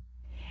something.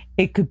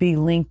 It could be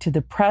linked to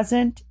the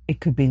present. It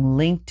could be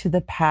linked to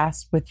the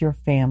past with your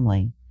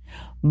family,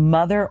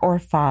 mother or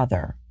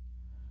father.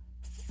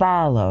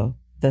 Follow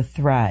the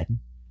thread.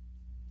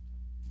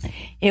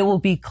 It will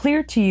be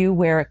clear to you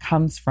where it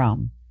comes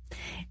from,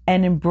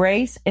 and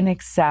embrace and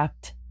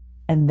accept,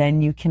 and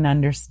then you can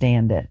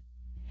understand it.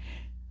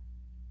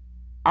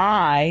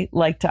 I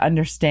like to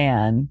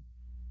understand,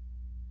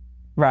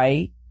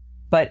 right?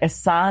 But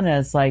Asana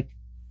is like,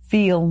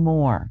 feel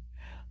more.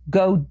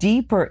 Go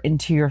deeper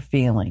into your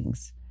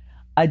feelings.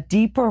 A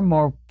deeper,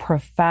 more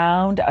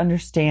profound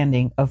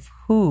understanding of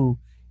who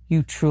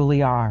you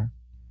truly are.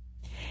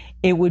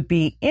 It would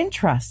be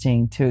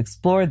interesting to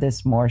explore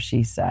this more,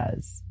 she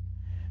says.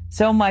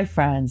 So, my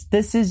friends,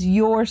 this is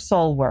your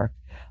soul work.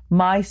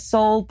 My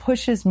soul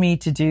pushes me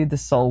to do the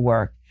soul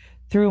work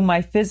through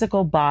my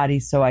physical body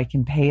so I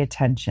can pay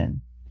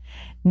attention.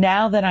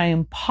 Now that I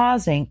am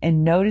pausing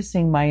and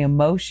noticing my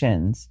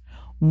emotions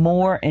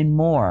more and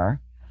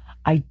more,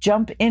 I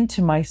jump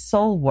into my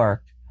soul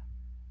work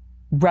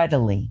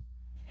readily.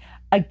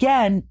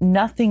 Again,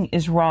 nothing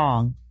is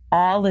wrong.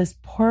 All is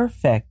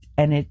perfect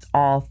and it's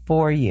all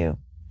for you.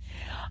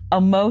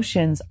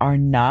 Emotions are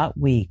not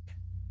weak.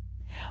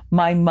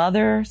 My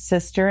mother,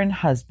 sister, and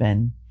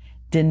husband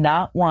did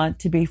not want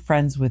to be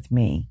friends with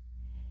me,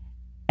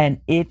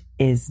 and it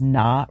is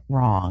not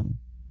wrong.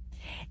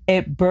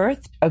 It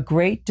birthed a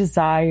great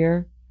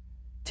desire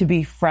to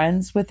be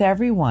friends with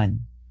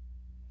everyone.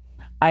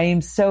 I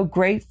am so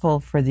grateful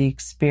for the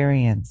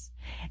experience.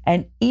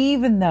 And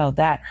even though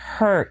that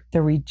hurt,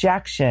 the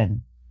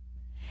rejection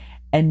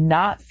and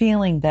not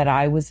feeling that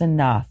I was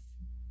enough,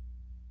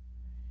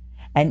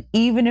 and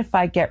even if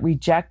I get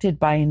rejected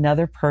by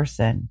another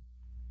person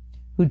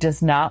who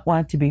does not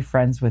want to be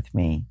friends with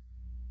me,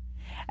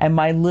 and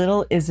my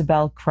little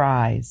Isabel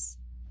cries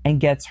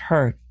and gets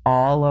hurt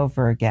all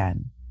over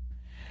again,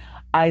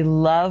 I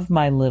love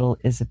my little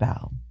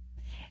Isabel,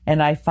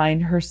 and I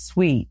find her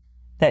sweet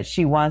that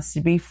she wants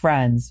to be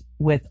friends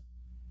with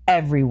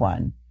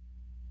everyone.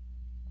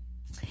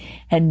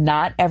 And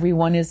not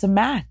everyone is a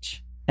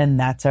match, and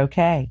that's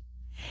okay.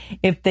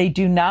 If they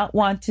do not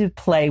want to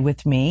play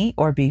with me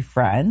or be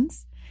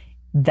friends,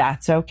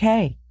 that's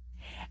okay.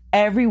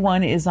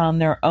 Everyone is on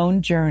their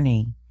own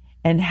journey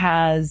and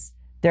has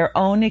their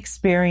own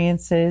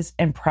experiences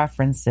and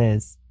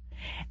preferences,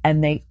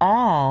 and they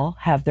all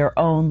have their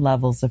own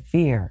levels of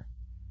fear.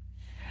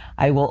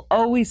 I will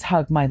always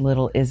hug my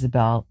little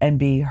Isabel and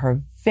be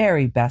her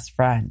very best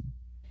friend.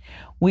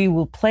 We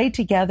will play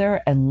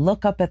together and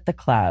look up at the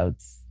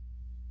clouds,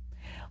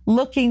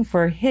 looking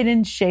for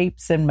hidden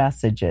shapes and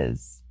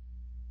messages.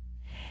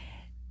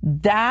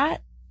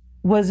 That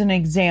was an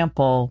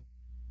example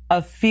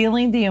of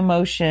feeling the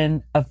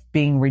emotion of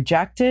being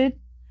rejected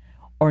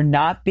or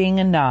not being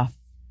enough.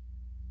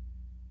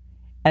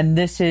 And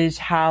this is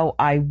how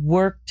I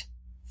worked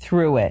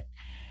through it.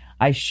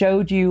 I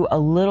showed you a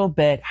little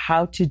bit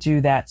how to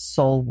do that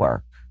soul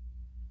work.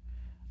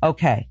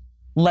 Okay,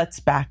 let's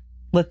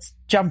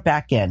jump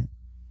back in.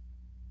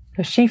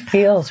 So she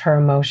feels her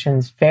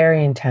emotions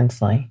very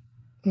intensely.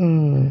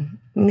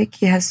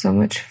 Nikki has so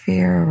much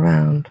fear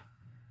around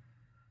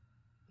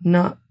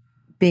not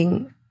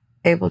being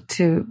able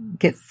to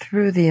get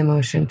through the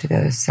emotion to the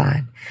other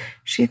side.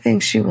 She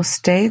thinks she will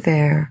stay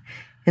there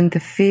in the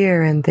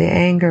fear and the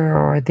anger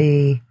or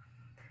the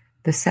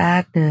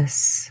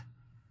sadness.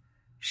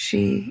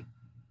 She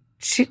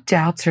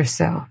doubts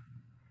herself.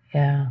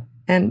 Yeah.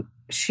 And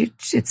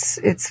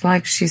it's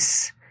like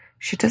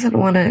she doesn't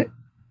want to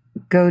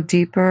go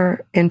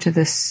deeper into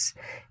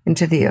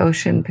the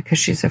ocean because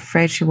she's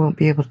afraid she won't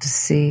be able to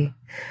see.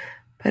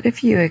 But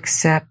if you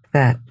accept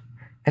that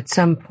at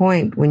some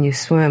point when you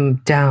swim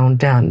down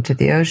to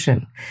the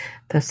ocean,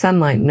 the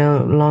sunlight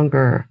no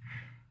longer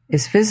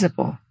is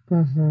visible,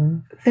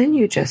 then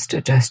you just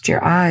adjust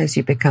your eyes,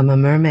 you become a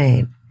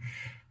mermaid,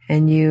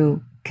 and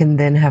you can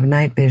then have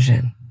night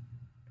vision.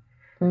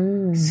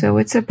 So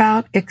it's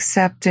about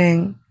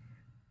accepting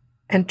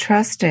and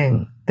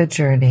trusting the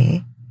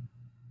journey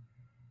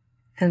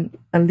and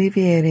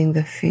alleviating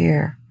the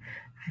fear.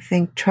 I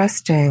think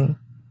trusting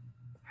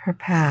her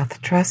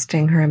path,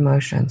 trusting her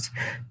emotions,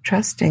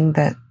 trusting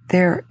that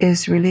there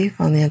is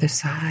relief on the other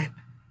side.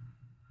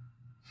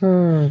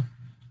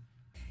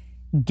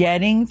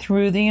 Getting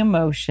through the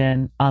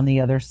emotion on the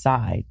other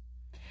side.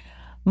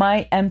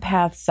 My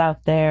empaths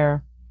out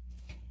there,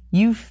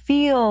 you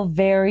feel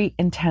very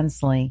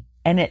intensely,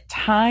 and at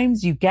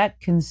times you get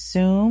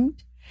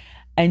consumed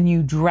and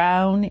you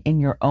drown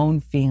in your own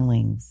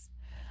feelings.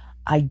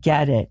 I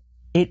get it.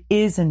 It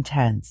is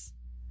intense.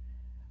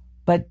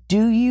 But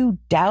do you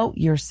doubt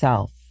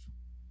yourself?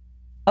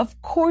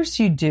 Of course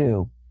you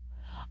do.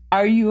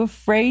 Are you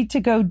afraid to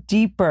go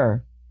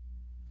deeper?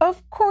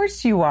 Of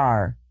course you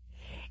are.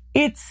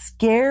 It's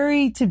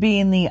scary to be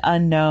in the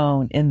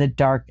unknown, in the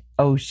dark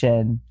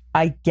ocean.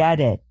 I get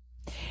it.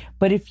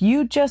 But if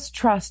you just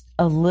trust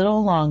a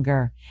little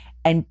longer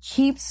and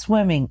keep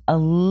swimming a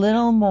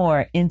little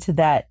more into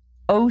that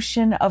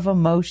ocean of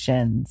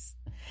emotions,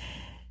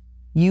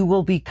 you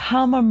will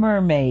become a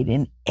mermaid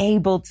and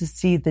able to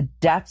see the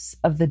depths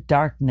of the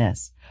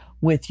darkness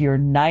with your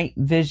night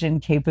vision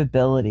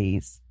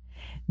capabilities.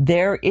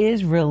 There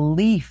is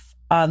relief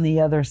on the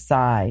other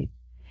side.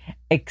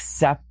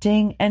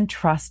 Accepting and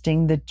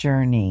trusting the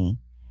journey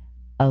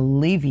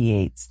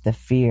alleviates the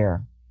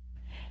fear.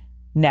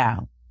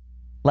 Now,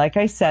 like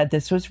I said,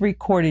 this was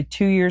recorded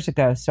 2 years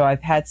ago, so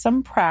I've had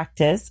some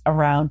practice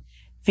around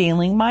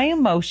feeling my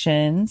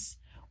emotions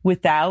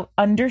without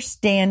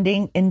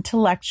understanding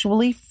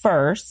intellectually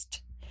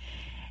first.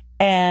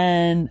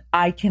 And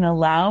I can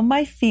allow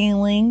my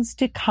feelings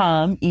to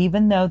come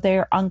even though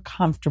they're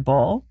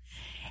uncomfortable.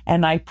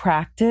 And I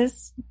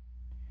practice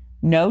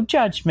no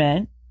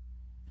judgment.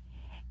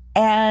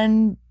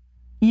 And,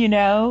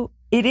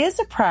 it is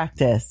a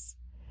practice.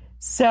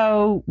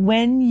 So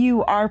when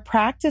you are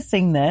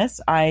practicing this,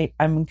 I'm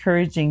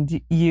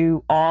encouraging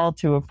you all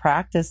to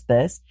practice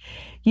this,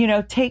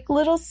 take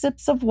little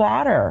sips of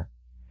water.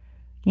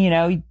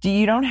 You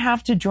don't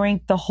have to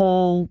drink the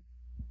whole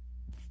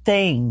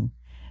thing,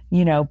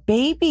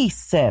 baby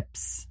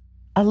sips,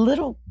 a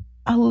little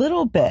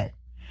bit.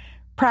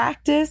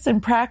 Practice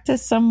and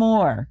practice some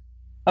more.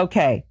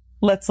 Okay,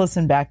 let's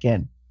listen back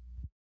in.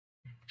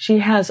 She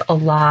has a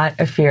lot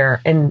of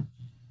fear. And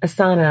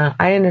Asana,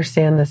 I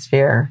understand this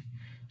fear.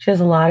 She has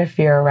a lot of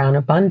fear around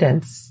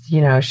abundance.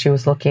 She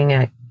was looking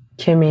at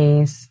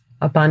Kimmy's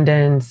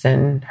abundance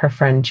and her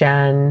friend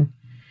Jen.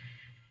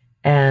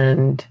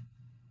 And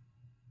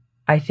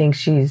I think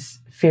she's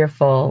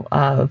fearful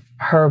of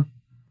her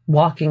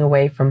walking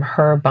away from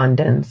her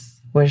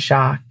abundance with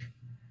Jacques.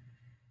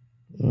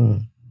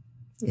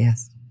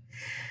 Yes.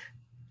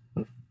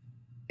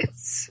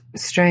 It's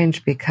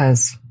strange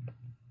because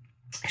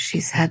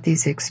she's had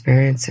these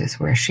experiences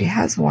where she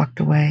has walked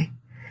away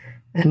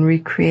and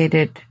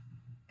recreated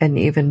an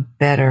even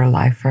better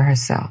life for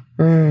herself.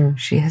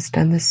 She has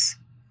done this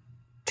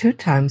 2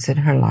 times in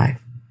her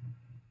life.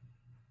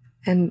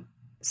 And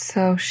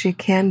so she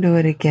can do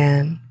it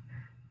again,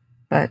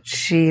 but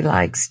she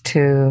likes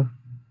to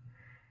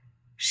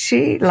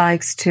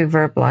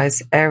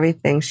verbalize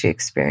everything she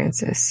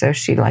experiences. So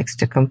she likes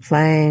to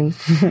complain.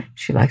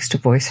 She likes to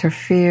voice her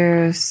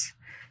fears.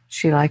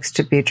 She likes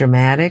to be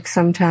dramatic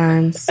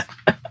sometimes.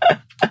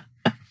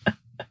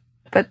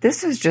 But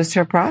this is just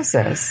her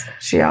process.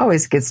 She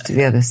always gets to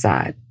the other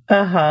side.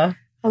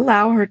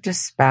 Allow her to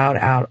spout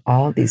out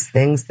all these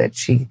things that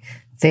she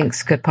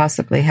thinks could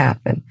possibly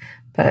happen.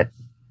 But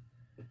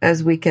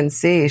as we can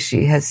see,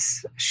 she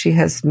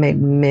has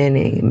made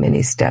many,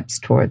 many steps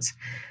towards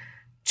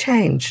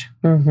change.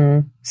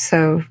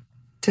 So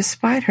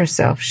despite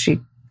herself,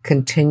 she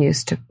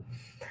continues to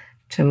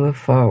move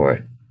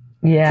forward.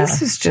 Yeah.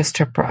 This is just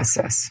her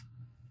process.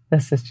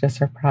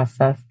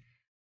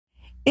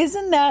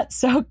 Isn't that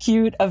so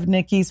cute of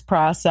Nikki's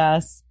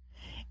process?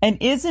 And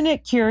isn't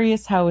it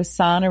curious how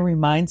Asana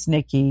reminds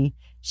Nikki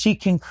she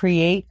can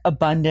create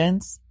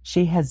abundance?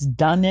 She has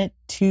done it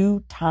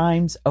 2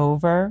 times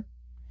over.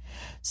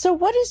 So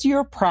what is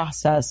your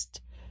process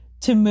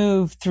to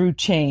move through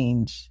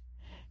change?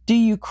 Do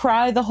you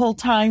cry the whole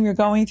time you're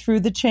going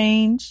through the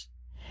change?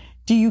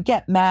 Do you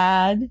get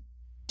mad?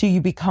 Do you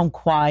become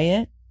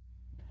quiet?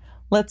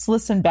 Let's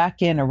listen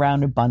back in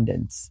around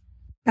abundance.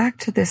 Back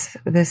to this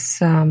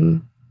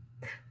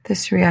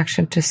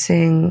reaction to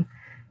seeing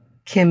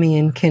Kimmy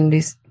and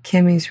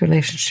Kimmy's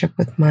relationship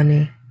with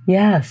money.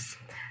 Yes.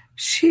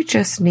 She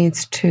just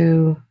needs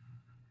to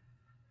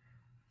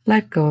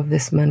let go of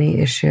this money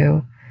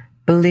issue,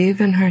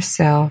 believe in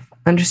herself,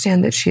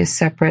 understand that she is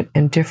separate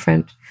and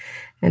different,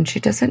 and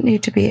she doesn't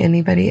need to be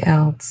anybody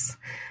else.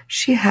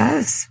 She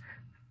has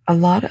a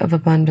lot of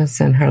abundance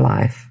in her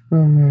life.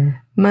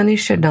 Money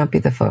should not be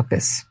the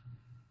focus.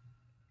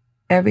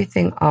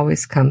 Everything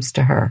always comes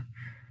to her.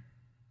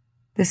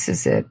 This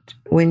is it.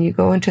 When you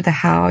go into the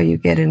how, you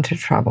get into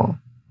trouble.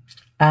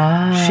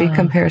 She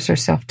compares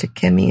herself to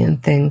Kimmy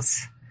and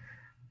thinks,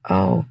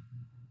 oh,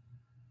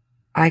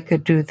 I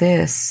could do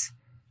this.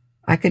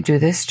 I could do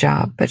this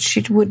job, but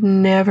she would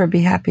never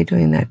be happy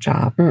doing that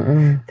job.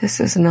 This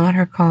is not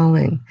her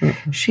calling.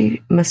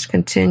 She must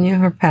continue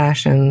her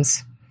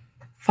passions,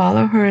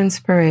 follow her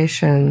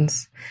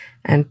inspirations,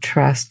 and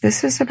trust.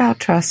 This is about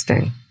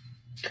trusting.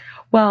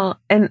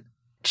 Well, and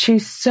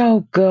she's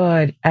so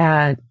good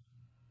at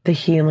the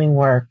healing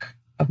work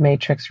of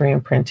matrix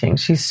reimprinting.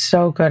 She's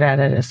so good at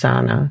it,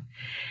 Asana.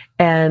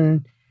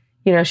 And,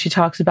 she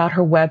talks about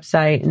her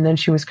website, and then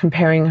she was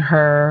comparing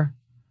her,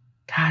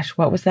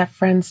 what was that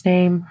friend's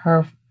name?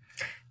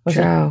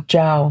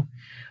 Joe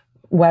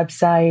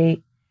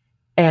website.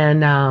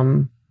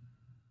 And,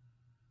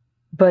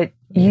 but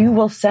you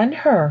will send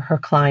her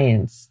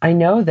clients. I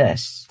know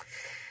this.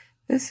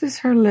 This is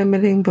her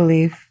limiting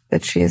belief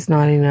that she is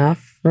not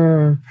enough.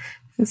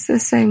 It's the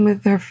same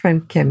with her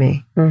friend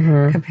Kimmy,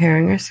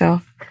 comparing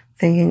herself,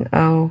 thinking,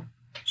 oh,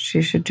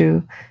 she should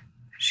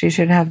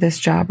have this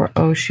job, or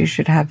oh, she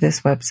should have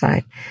this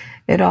website.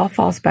 It all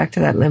falls back to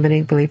that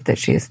limiting belief that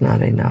she is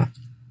not enough.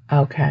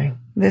 Okay.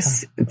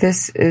 This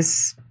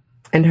is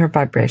in her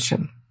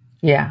vibration.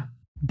 Yeah.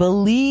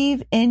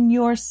 Believe in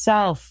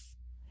yourself.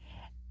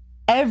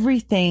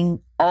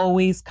 Everything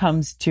always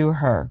comes to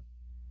her.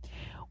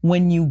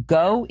 When you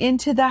go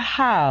into the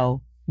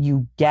how,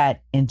 you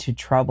get into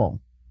trouble.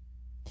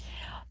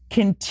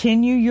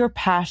 Continue your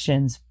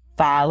passions,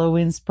 follow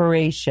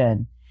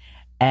inspiration,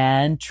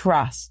 and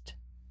trust.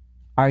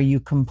 Are you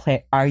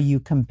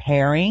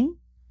comparing?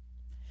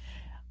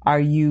 Are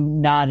you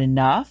not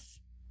enough?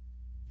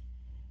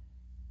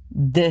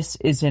 This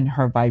is in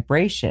her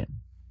vibration,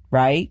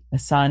 right?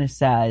 Asana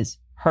says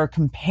her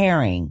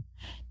comparing,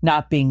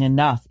 not being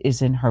enough,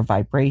 is in her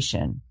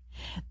vibration.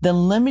 The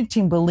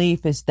limiting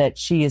belief is that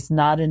she is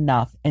not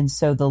enough. And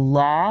so the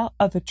law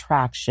of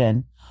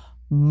attraction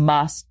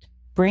must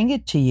bring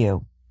it to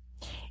you.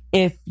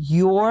 If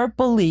your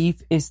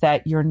belief is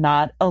that you're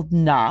not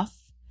enough,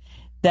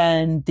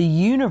 then the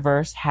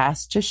universe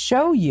has to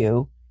show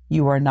you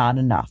you are not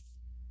enough.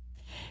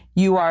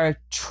 You are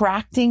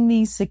attracting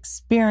these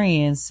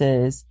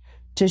experiences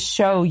to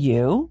show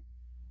you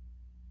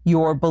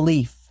your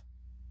belief.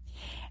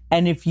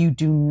 And if you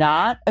do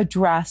not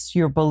address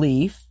your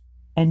belief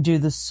and do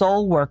the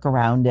soul work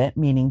around it,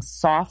 meaning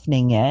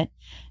softening it,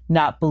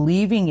 not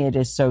believing it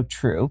is so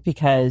true,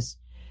 because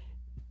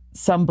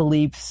some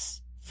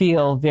beliefs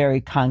feel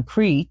very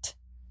concrete,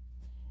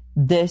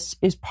 this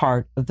is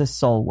part of the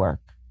soul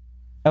work.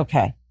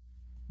 Okay,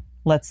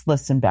 let's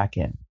listen back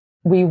in.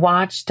 We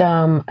watched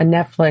a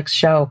Netflix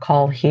show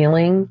called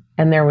Healing,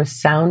 and there was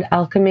sound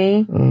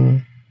alchemy.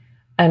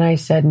 And I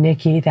said,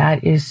 Nikki,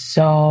 that is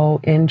so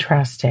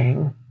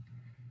interesting.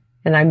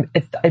 And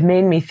it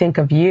made me think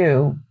of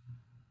you,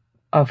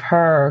 of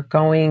her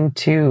going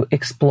to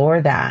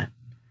explore that.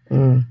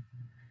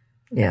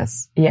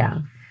 Yes.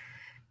 Yeah.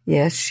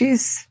 Yes,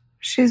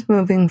 she's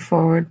moving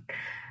forward.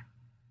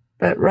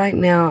 But right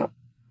now,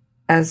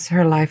 as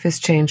her life is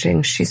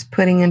changing, she's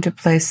putting into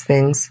place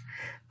things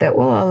that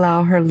will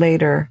allow her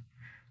later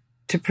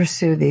to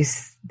pursue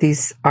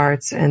these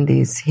arts and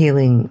these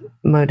healing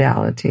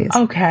modalities.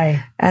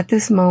 Okay. At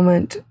this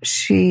moment,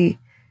 she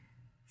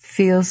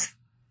feels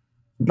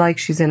like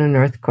she's in an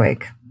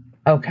earthquake.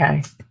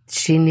 Okay.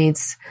 She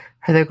needs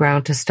the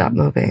ground to stop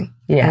moving.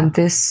 Yeah. And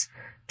this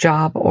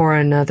job or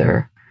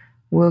another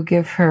will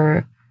give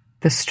her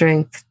the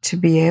strength to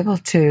be able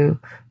to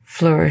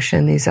flourish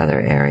in these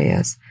other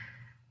areas.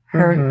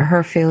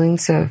 Her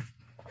feelings of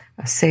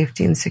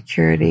safety and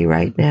security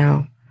right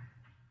now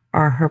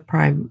are her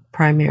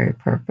primary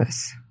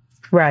purpose.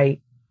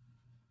 Right.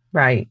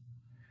 Right.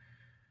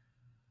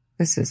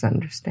 This is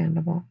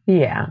understandable.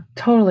 Yeah,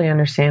 totally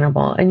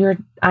understandable.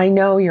 And I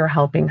know you're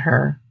helping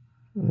her.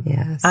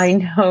 Yes. I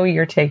know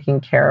you're taking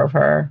care of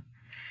her.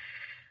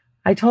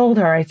 I told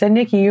her, I said,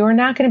 Nikki, you are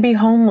not going to be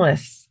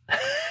homeless.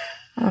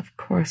 Of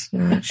course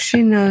not.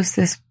 She knows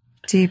this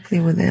deeply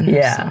within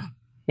herself.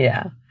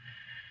 Yeah.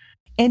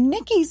 In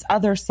Nikki's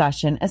other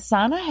session,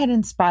 Asana had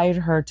inspired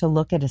her to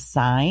look at a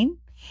sign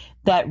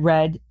that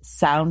read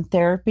sound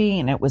therapy,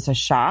 and it was a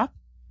shop.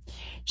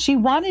 She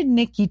wanted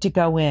Nikki to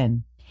go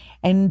in,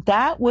 and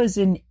that was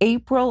in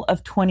April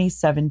of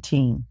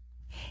 2017.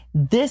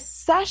 This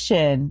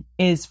session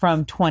is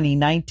from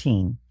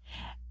 2019,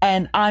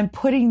 and I'm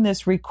putting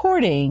this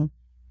recording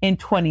in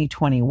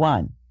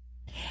 2021.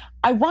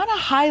 I want to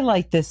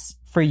highlight this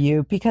for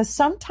you because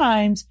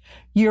sometimes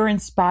you're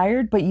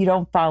inspired, but you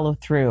don't follow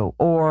through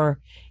or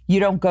you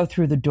don't go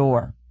through the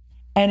door,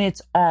 and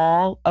it's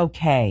all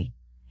okay.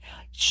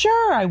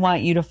 Sure, I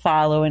want you to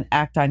follow and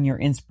act on your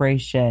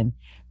inspiration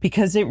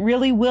because it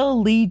really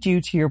will lead you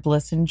to your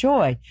bliss and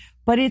joy.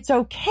 But it's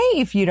okay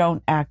if you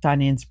don't act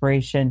on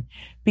inspiration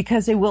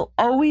because it will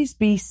always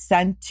be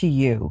sent to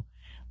you.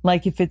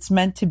 Like if it's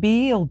meant to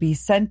be, it'll be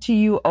sent to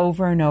you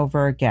over and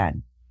over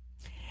again.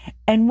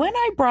 And when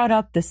I brought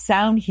up the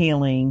sound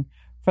healing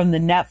from the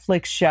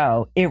Netflix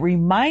show, it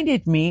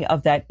reminded me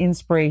of that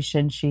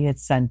inspiration she had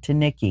sent to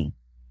Nikki.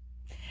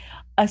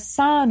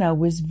 Asana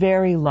was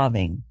very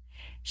loving.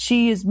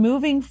 She is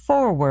moving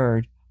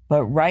forward,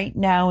 but right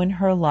now in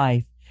her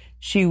life,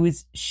 she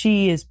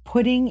is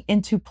putting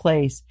into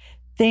place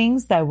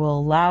things that will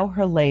allow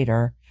her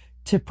later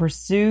to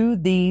pursue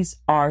these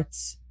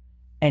arts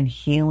and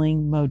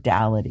healing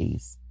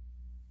modalities.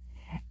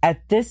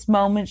 At this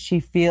moment, she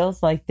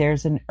feels like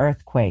there's an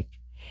earthquake.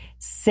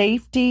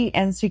 Safety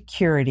and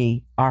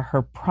security are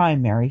her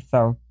primary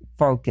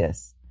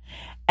focus,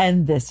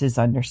 and this is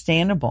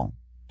understandable.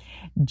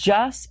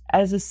 Just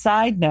as a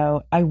side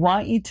note, I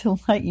want you to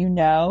let you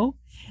know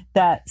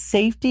that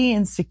safety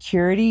and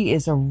security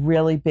is a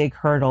really big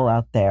hurdle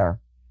out there.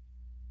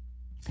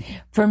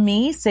 For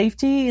me,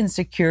 safety and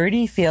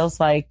security feels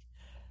like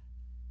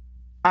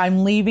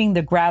I'm leaving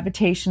the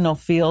gravitational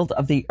field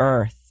of the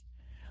earth.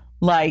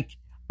 Like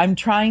I'm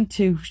trying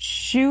to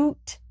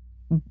shoot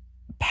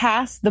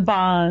past the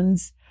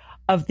bonds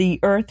of the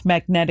earth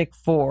magnetic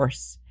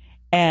force,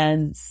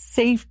 and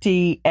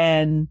safety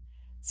and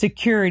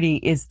security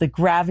is the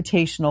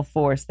gravitational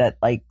force that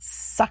like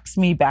sucks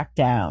me back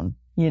down,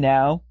 you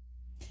know?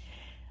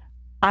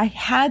 I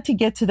had to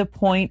get to the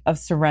point of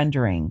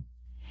surrendering,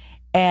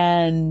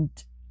 and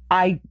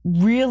I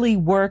really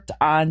worked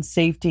on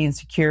safety and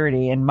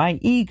security, and my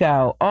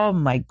ego, oh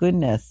my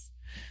goodness.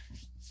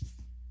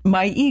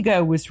 My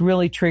ego was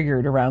really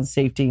triggered around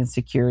safety and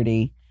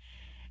security.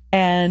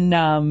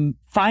 And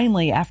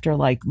finally, after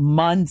like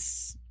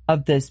months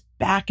of this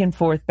back and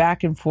forth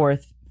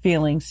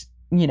feelings,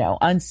 you know,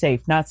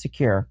 unsafe, not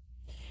secure,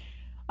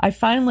 I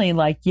finally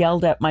like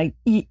yelled at my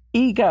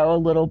ego a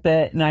little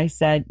bit. And I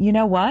said, you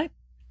know what?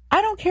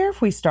 I don't care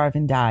if we starve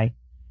and die.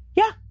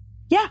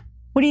 Yeah.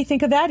 What do you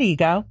think of that,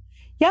 ego?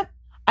 Yep.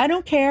 I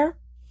don't care.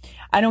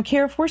 I don't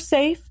care if we're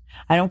safe.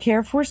 I don't care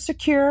if we're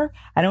secure.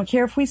 I don't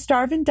care if we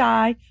starve and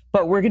die,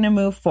 but we're going to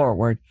move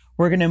forward.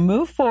 We're going to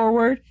move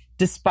forward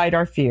despite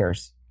our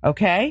fears.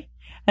 Okay.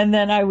 And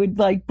then I would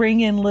like bring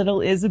in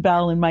little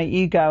Isabel in my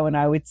ego, and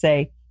I would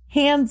say,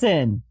 hands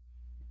in,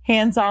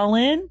 hands all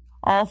in,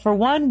 all for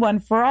one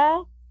for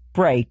all.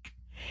 break.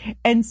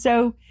 And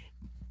so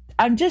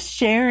I'm just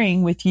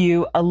sharing with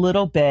you a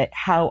little bit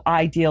how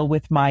I deal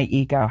with my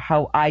ego,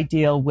 how I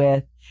deal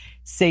with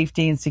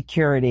safety and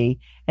security.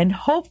 And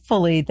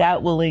hopefully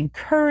that will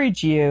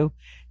encourage you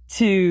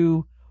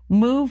to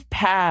move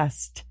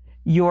past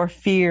your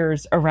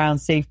fears around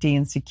safety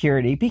and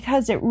security,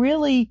 because it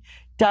really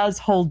does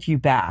hold you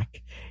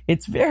back.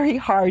 It's very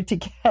hard to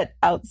get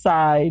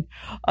outside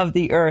of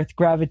the Earth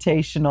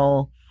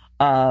gravitational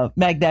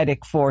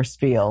magnetic force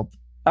field.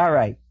 All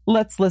right,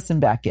 let's listen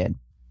back in.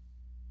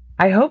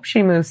 I hope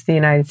she moves to the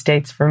United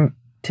States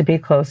to be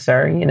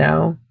closer, you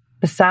know.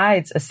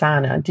 Besides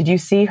Asana, did you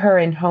see her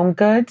in Home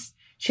Goods?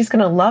 She's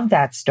going to love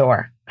that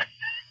store.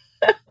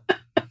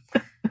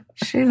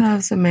 She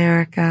loves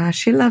America.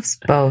 She loves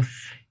both.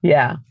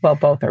 Yeah, well,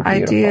 both are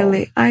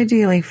beautiful.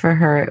 Ideally for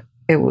her,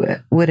 it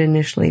would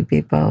initially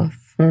be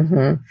both.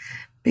 Mm-hmm.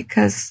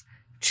 Because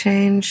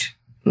change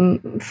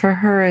for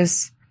her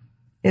is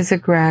a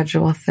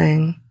gradual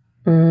thing.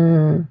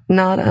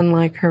 Not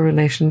unlike her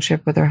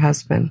relationship with her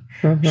husband.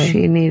 Mm-hmm.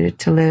 She needed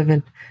to live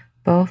in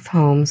both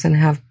homes and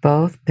have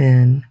both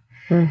been.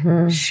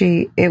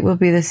 Mm-hmm. It will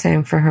be the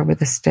same for her with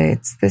the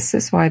States. This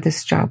is why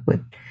this job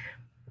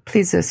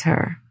pleases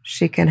her.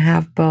 She can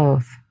have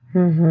both.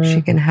 Mm-hmm.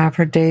 She can have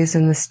her days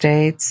in the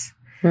States,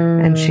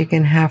 and she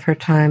can have her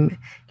time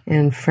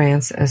in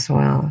France as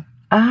well.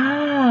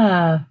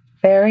 Ah,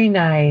 very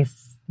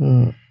nice.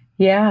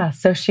 Yeah,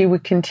 so she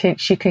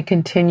could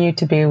continue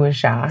to be with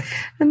Jacques.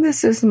 And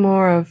this is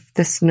more of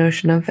this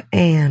notion of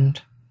and.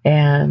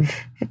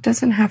 It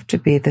doesn't have to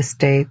be the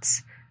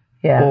States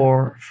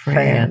or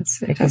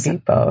France. It could be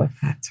both.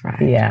 That's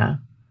right. Yeah.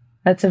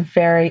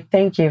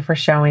 Thank you for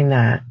showing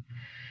that.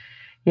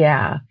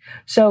 Yeah.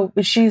 So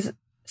she's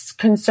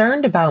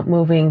concerned about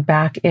moving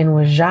back in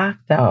with Jacques,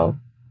 though.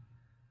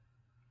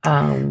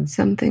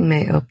 Something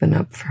may open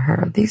up for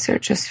her. These are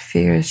just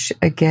fears.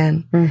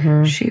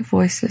 She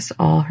voices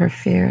all her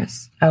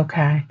fears.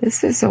 Okay.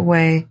 This is a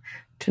way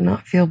to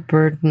not feel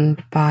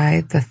burdened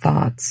by the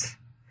thoughts.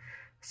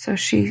 So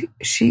she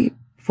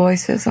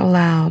voices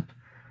aloud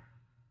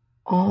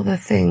all the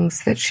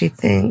things that she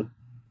thinks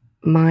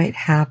might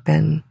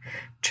happen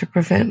to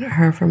prevent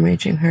her from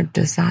reaching her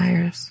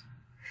desires.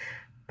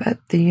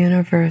 But the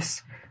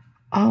universe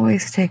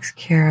always takes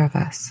care of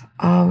us.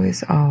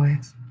 Always,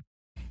 always.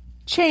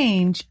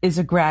 Change is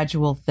a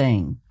gradual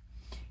thing.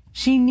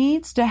 She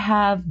needs to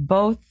have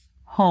both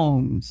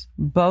homes,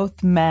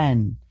 both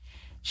men.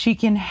 She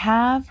can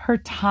have her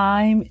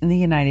time in the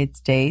United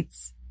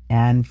States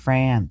and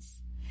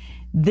France.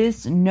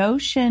 This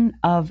notion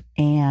of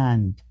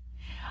and.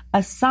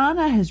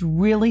 Asana has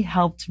really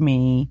helped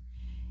me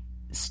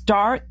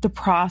start the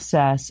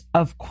process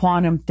of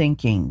quantum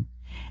thinking,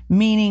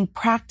 meaning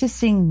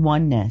practicing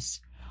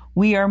oneness.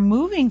 We are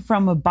moving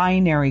from a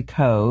binary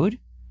code,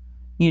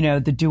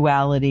 the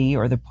duality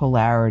or the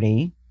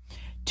polarity,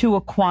 to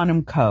a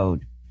quantum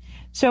code.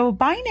 So a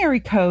binary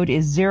code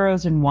is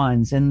zeros and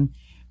ones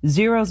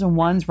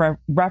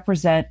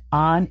represent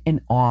on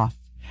and off.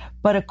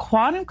 But a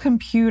quantum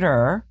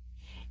computer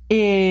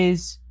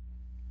is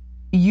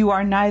you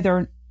are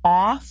neither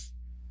off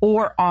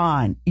or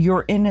on.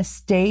 You're in a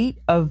state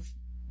of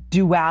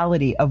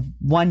duality, of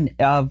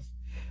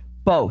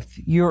both.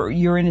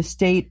 You're in a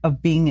state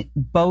of being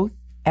both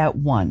at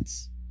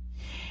once.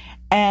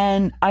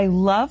 And I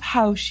love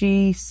how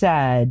she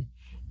said,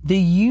 the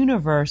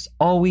universe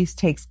always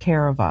takes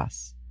care of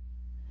us.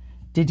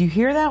 Did you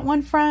hear that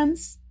one,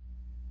 friends?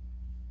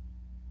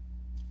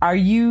 Are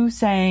you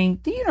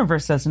saying the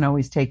universe doesn't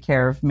always take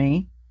care of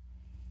me?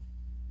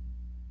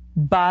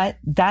 But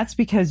that's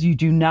because you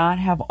do not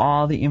have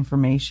all the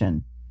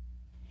information.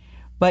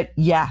 But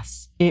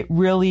yes, it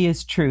really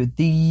is true.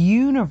 The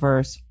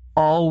universe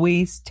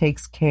always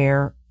takes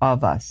care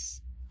of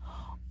us.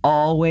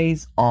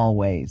 Always,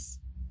 always.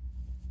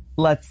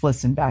 Let's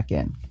listen back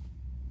in.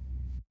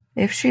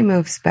 If she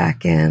moves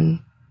back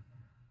in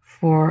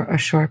for a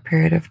short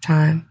period of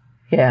time,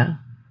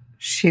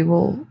 she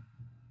will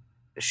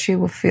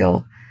feel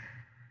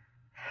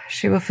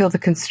the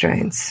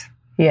constraints.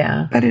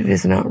 Yeah. But it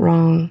is not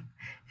wrong.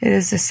 It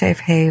is a safe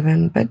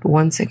haven, but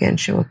once again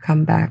she will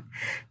come back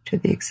to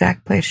the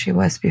exact place she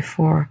was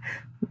before,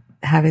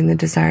 having the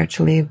desire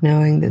to leave,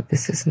 knowing that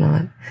this is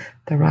not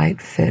the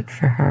right fit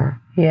for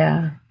her.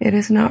 Yeah. It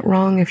is not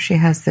wrong if she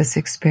has this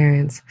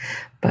experience,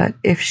 but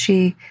if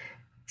she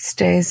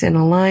stays in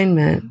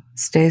alignment,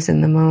 stays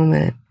in the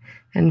moment,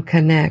 and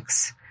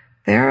connects,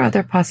 there are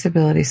other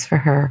possibilities for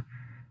her.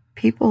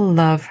 People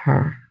love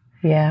her.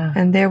 Yeah.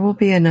 And there will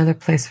be another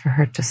place for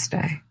her to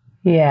stay.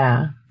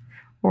 Yeah.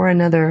 Or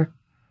another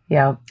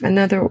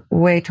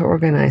way to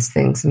organize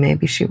things.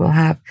 Maybe she will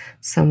have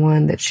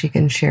someone that she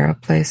can share a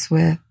place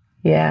with.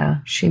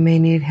 Yeah. She may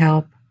need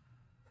help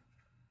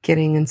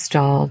getting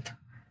installed,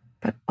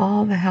 but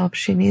all the help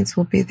she needs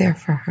will be there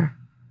for her.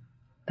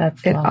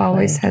 That's It lovely.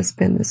 always has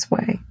been this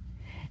way.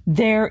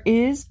 There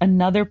is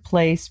another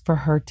place for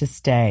her to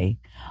stay,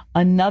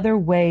 another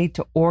way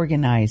to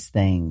organize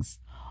things.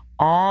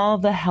 All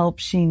the help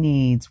she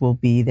needs will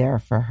be there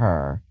for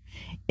her.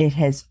 it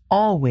has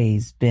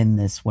always been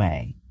this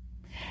way.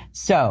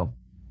 So,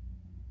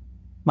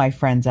 my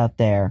friends out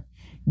there,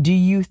 do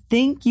you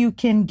think you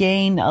can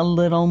gain a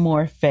little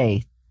more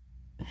faith?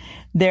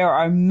 There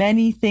are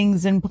many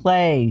things in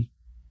play.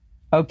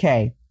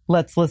 Okay,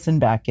 let's listen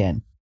back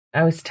in.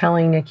 I was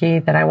telling Nikki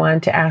that I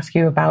wanted to ask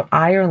you about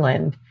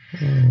Ireland.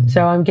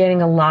 So I'm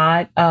getting a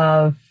lot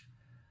of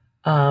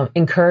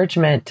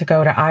encouragement to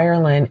go to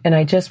Ireland. And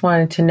I just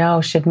wanted to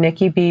know, should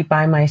Nikki be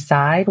by my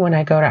side when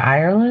I go to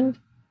Ireland?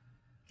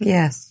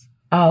 Yes.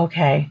 Oh,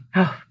 okay.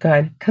 Oh,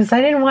 good. Because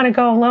I didn't want to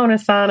go alone,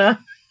 Asana.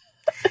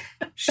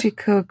 She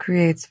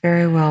co-creates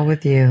very well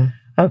with you.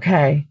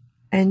 Okay.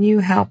 And you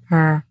help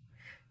her.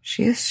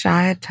 She is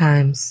shy at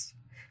times.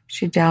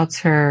 She doubts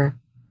her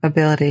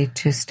ability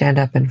to stand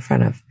up in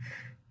front of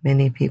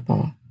many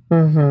people.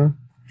 Mm-hmm.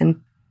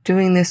 And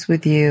doing this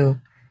with you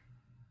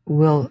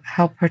will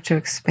help her to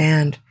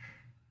expand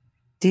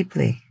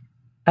deeply.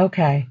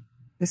 Okay.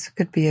 This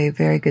could be a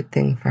very good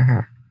thing for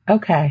her.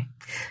 Okay.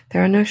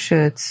 There are no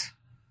shoulds.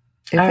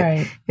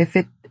 If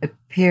it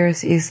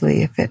appears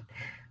easily, if it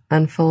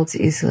unfolds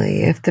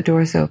easily, if the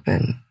door's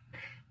open,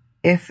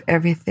 if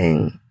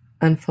everything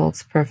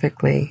unfolds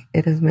perfectly,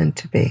 it is meant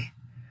to be.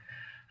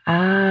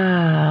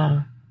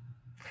 Ah.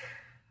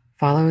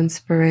 Follow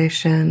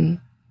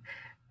inspiration.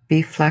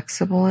 Be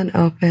flexible and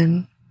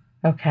open.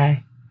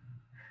 Okay.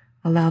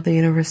 Allow the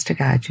universe to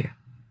guide you.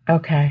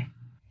 Okay.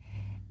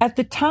 At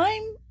the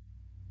time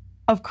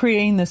of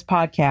creating this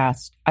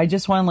podcast, I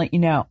just want to let you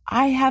know,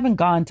 I haven't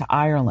gone to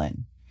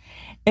Ireland.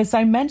 As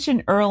I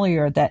mentioned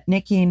earlier, that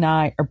Nikki and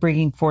I are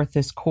bringing forth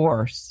this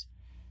course,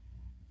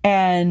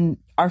 and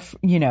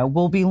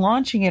we'll be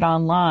launching it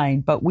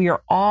online, but we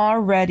are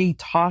already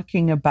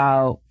talking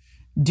about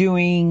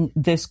doing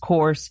this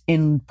course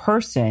in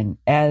person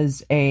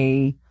as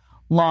a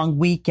long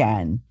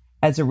weekend,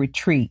 as a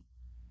retreat.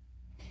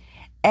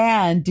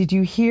 And did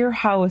you hear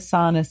how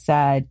Asana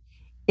said,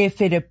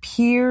 if it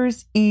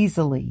appears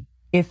easily,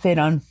 if it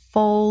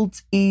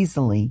unfolds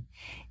easily,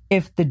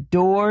 if the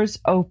doors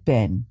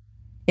open,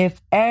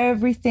 if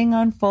everything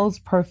unfolds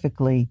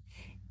perfectly,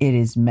 it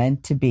is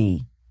meant to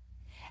be.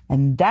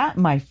 And that,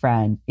 my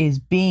friend, is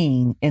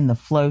being in the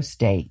flow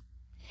state.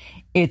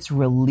 It's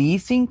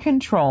releasing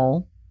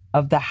control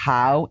of the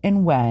how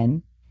and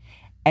when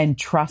and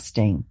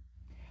trusting,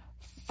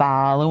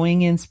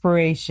 following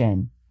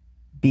inspiration,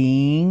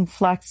 being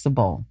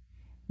flexible,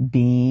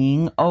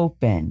 being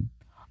open,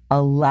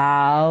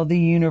 allow the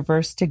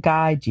universe to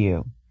guide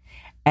you,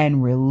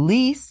 and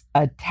release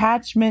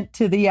attachment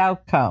to the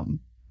outcome.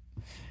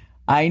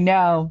 I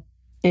know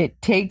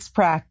it takes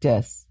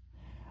practice.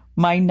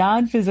 My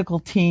non-physical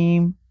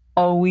team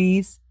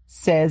always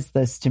says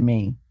this to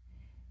me.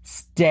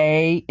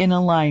 Stay in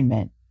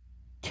alignment,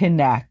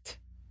 connect,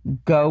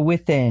 go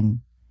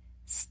within,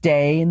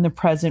 stay in the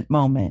present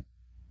moment.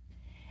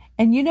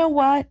 And you know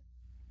what?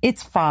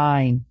 It's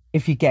fine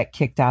if you get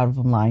kicked out of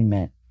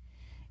alignment.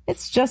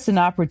 It's just an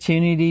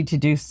opportunity to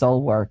do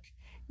soul work.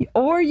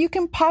 Or you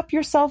can pop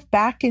yourself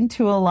back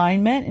into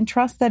alignment and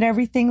trust that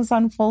everything's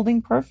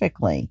unfolding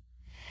perfectly.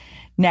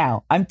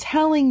 Now, I'm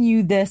telling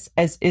you this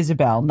as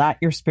Isabel, not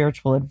your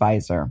spiritual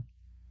advisor.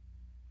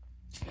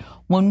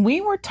 When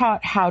we were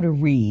taught how to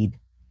read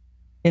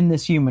in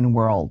this human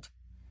world,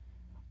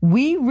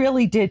 we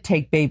really did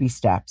take baby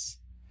steps.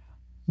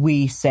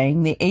 We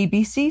sang the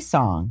ABC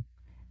song.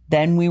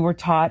 Then we were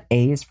taught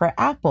A is for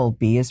apple,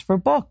 B is for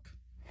book.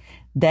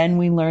 Then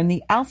we learned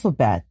the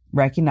alphabet,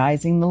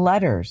 recognizing the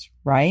letters,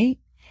 right?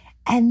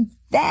 And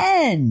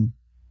then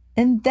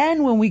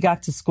when we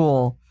got to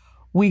school,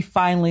 we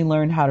finally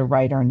learned how to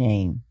write our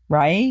name,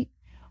 right?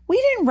 We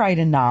didn't write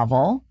a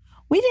novel.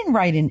 We didn't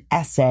write an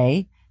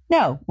essay.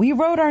 No, we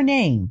wrote our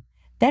name.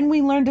 Then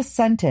we learned a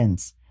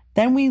sentence.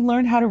 Then we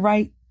learned how to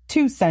write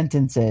 2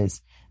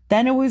 sentences.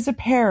 Then it was a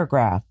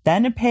paragraph,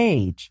 then a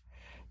page.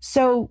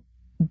 So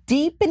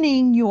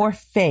deepening your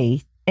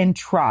faith and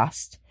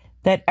trust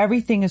that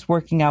everything is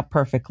working out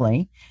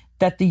perfectly,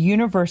 that the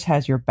universe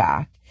has your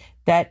back,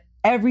 that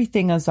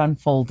everything is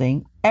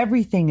unfolding,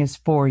 everything is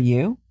for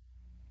you.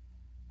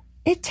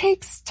 It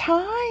takes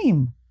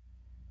time.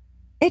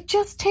 It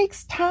just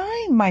takes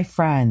time, my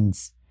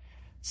friends.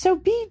 So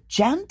be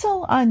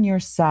gentle on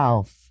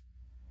yourself.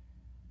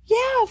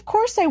 Yeah, of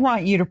course I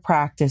want you to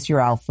practice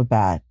your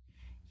alphabet.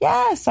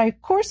 Yes,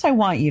 of course I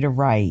want you to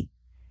write.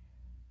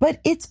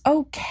 But it's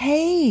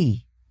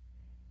okay.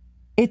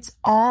 It's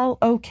all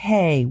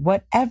okay.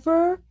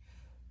 Whatever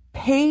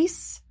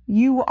pace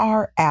you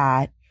are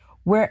at,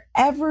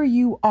 wherever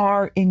you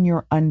are in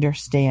your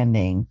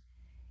understanding,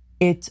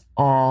 it's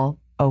all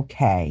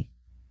okay.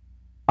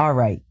 All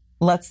right,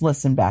 let's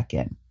listen back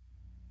in.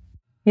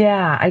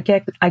 Yeah, I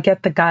get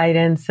the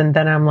guidance, and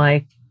then I'm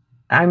like,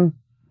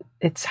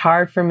 it's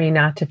hard for me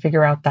not to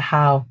figure out the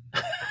how.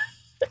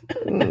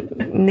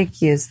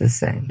 Nikki is the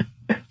same.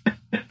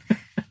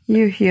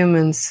 You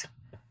humans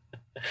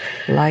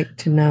like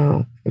to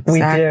know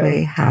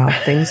exactly how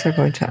things are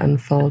going to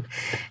unfold.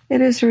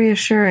 It is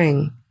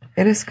reassuring.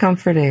 It is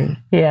comforting.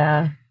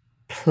 Yeah.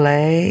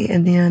 Play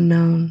in the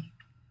unknown.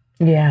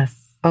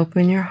 Yes.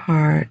 open your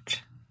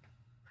heart,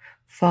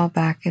 fall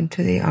back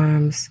into the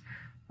arms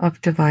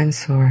of Divine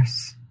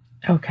Source.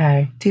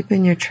 Okay.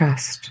 Deepen your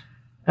trust.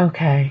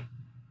 Okay.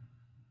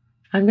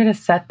 I'm going to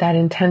set that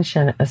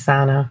intention,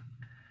 Asana,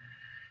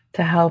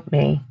 to help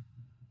me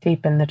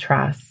deepen the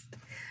trust.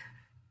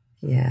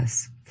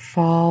 Yes.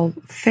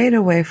 Fade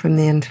away from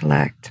the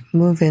intellect,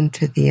 move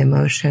into the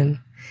emotion,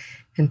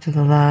 into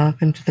the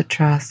love, into the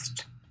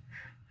trust.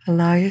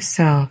 Allow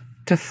yourself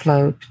to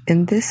float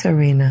in this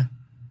arena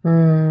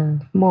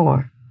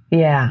more.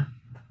 Yeah.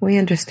 We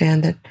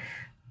understand that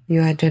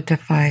you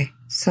identify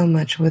so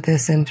much with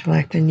this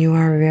intellect and you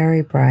are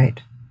very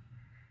bright.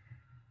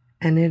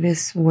 And it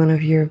is one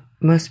of your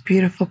most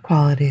beautiful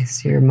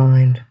qualities, your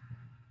mind.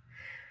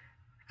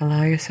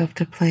 Allow yourself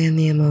to play in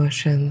the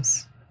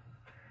emotions.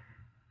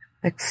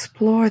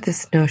 Explore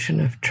this notion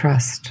of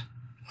trust.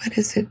 What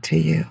is it to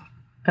you?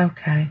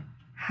 Okay.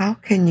 How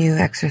can you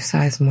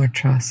exercise more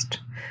trust?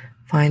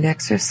 Find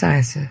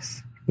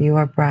exercises. You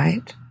are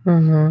bright.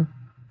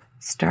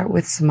 Start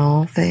with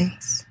small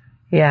things.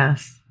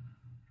 Yes.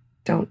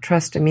 Don't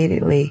trust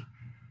immediately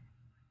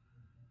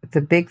the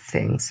big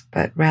things,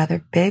 but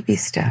rather baby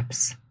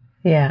steps.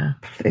 Yeah.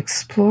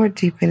 Explore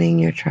deepening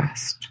your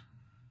trust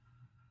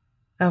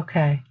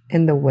Okay.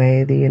 in the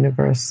way the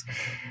universe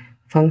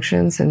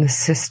functions and the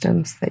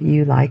systems that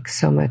you like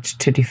so much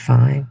to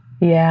define.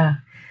 Yeah.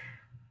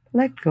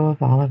 Let go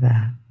of all of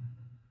that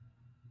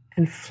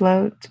and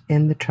float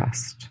in the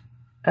trust.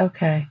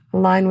 Okay.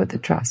 Align with the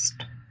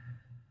trust.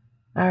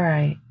 All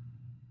right.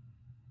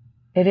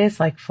 It is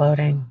like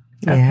floating.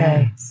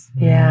 Okay. Yes.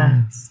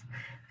 Yeah. Yes.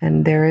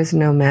 And there is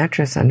no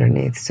mattress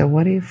underneath. So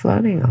what are you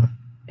floating on?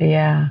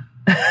 Yeah.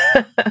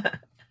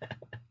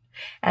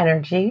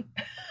 Energy.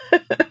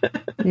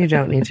 You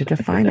don't need to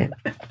define it.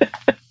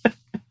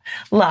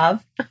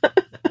 Love.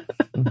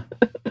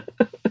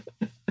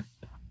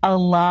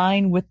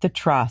 Align with the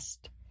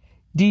trust.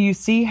 Do you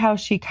see how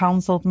she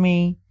counseled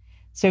me?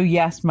 So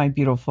yes, my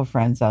beautiful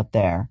friends out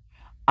there,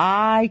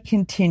 I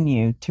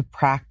continue to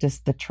practice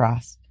the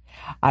trust.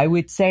 I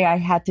would say I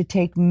had to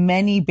take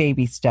many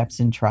baby steps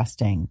in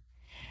trusting.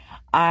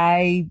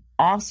 I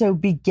also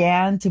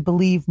began to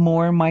believe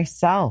more in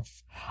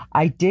myself.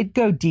 I did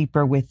go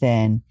deeper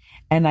within,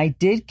 and I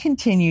did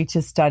continue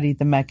to study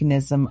the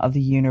mechanism of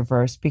the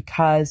universe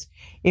because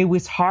it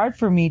was hard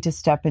for me to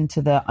step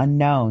into the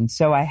unknown.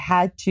 So I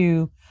had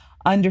to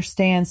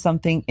understand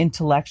something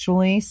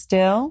intellectually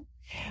still.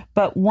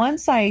 But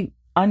once I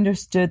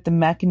understood the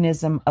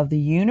mechanism of the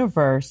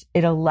universe,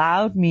 it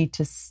allowed me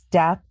to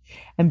step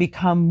and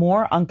become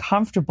more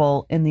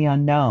uncomfortable in the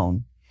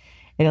unknown.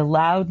 It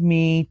allowed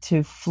me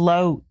to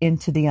float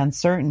into the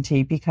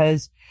uncertainty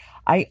because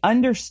I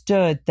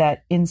understood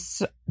that in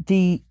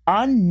the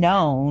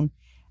unknown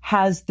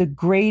has the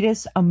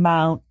greatest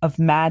amount of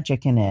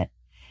magic in it.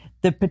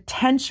 The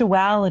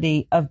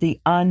potentiality of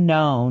the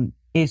unknown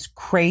is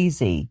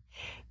crazy.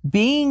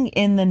 Being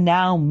in the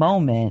now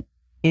moment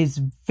is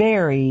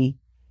very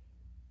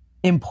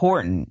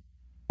important,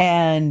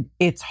 and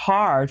it's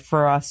hard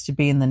for us to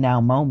be in the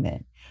now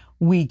moment.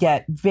 We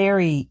get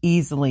very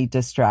easily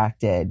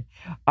distracted.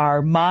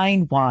 Our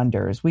mind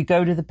wanders. We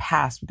go to the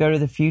past, we go to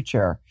the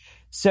future.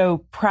 So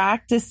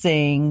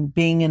practicing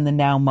being in the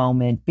now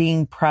moment,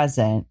 being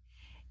present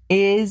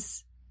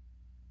is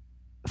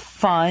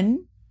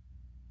fun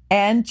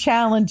and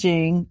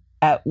challenging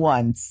at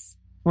once,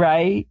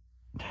 right?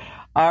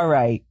 All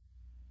right,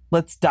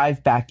 let's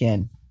dive back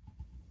in.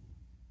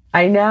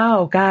 I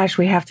know. Gosh,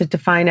 we have to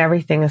define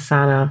everything,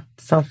 Asana.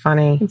 So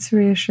funny. It's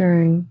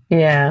reassuring.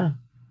 Yeah.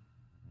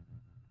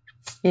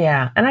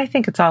 Yeah. And I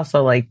think it's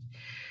also like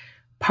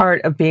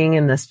part of being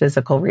in this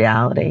physical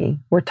reality.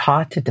 We're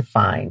taught to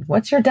define.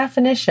 What's your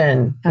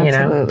definition?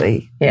 Absolutely. You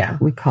know? Yeah.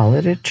 We call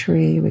it a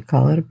tree. We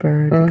call it a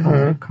bird. We call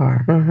it a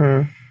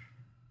car.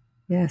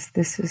 Yes,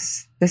 this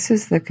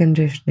is the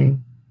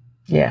conditioning.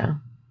 Yeah.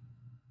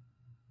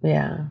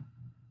 Yeah.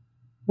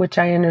 Which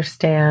I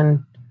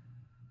understand.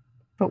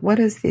 But what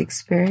is the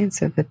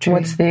experience of the tree?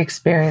 What's the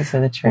experience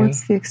of the tree?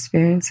 What's the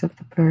experience of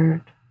the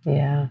bird?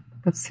 Yeah.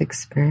 What's the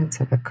experience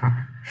of the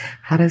car?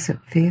 How does it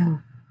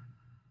feel?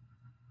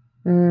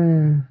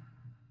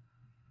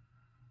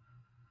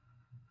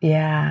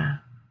 Yeah.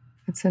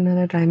 It's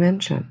another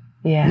dimension.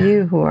 Yeah.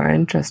 You who are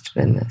interested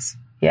in this.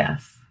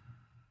 Yes.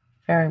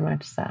 Very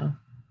much so.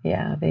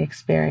 Yeah. The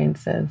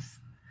experiences.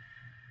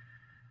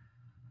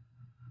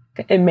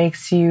 It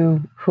makes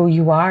you who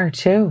you are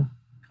too.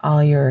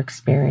 All your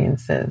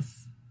experiences.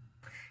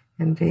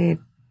 Indeed.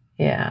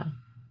 Yeah.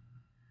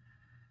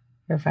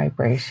 Your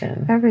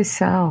vibration. Every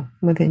cell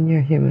within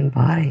your human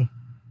body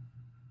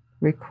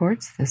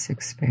records this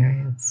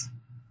experience.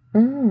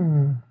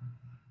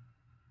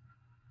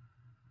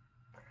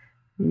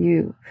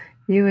 You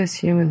as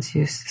humans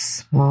use a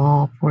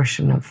small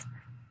portion of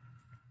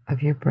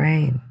your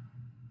brain.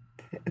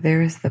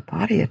 There is the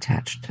body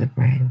attached to the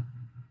brain.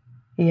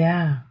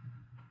 Yeah.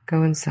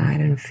 Go inside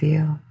and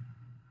feel.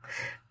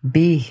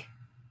 Be.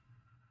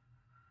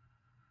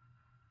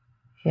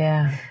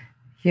 Yeah.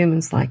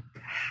 Humans like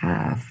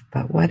have,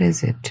 but what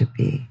is it to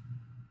be?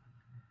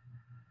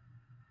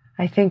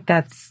 I think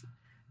that's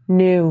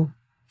new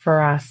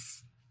for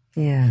us.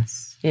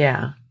 Yes.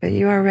 Yeah. But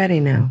you are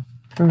ready now.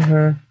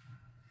 Mm-hmm.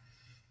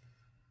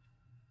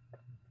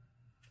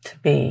 To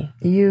be.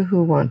 You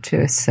who want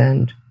to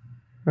ascend.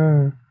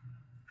 Mm.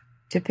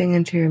 Dipping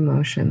into your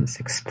emotions,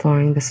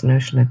 exploring this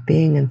notion of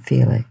being and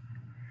feeling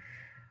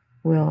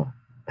will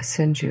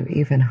ascend you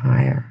even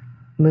higher,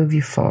 move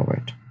you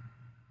forward.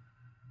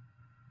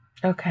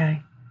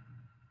 Okay.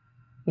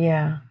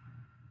 Yeah.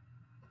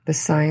 The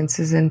science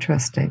is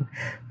interesting.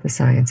 The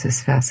science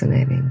is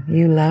fascinating.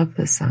 You love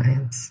the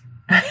science.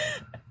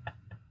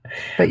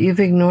 But you've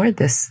ignored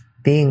this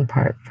being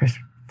part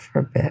for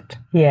a bit.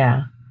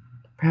 Yeah.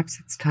 Perhaps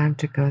it's time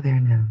to go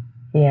there now.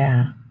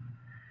 Yeah.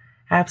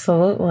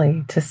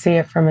 Absolutely. To see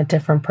it from a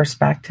different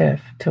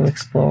perspective, to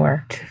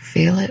explore. To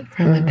feel it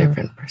from a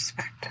different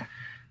perspective.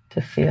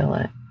 To feel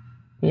it.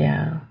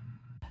 Yeah.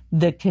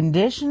 The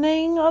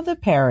conditioning of the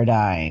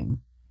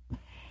paradigm.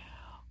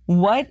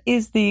 What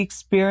is the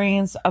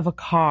experience of a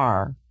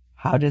car?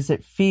 How does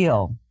it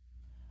feel?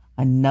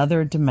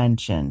 Another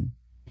dimension.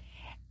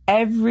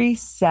 Every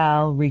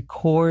cell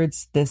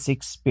records this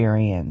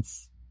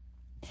experience.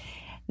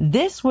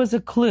 This was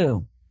a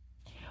clue.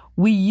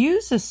 We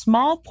use a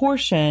small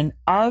portion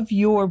of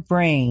your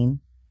brain,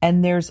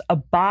 and there's a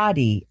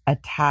body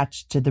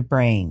attached to the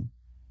brain.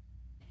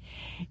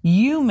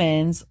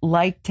 Humans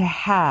like to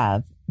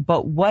have,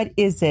 but what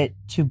is it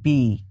to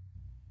be?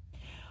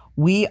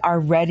 We are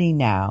ready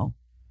now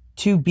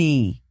to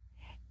be,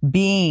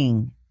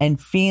 being and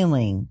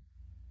feeling,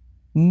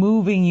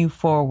 moving you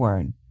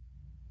forward.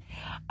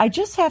 I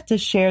just have to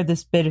share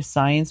this bit of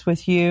science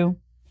with you.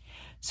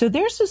 So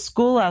there's a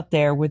school out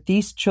there with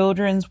these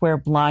children wear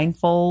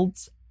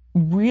blindfolds,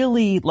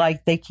 really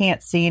like they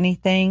can't see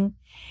anything.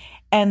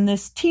 And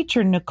this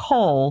teacher,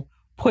 Nicole,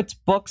 puts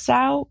books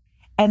out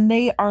and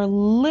they are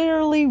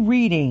literally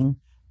reading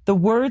the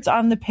words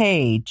on the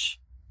page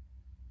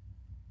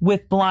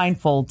with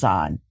blindfolds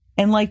on.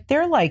 And like,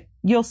 they're like,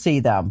 you'll see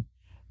them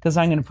because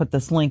I'm going to put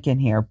this link in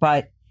here.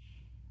 But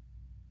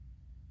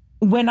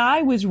when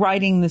I was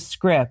writing the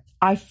script,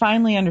 I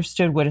finally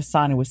understood what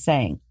Asana was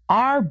saying.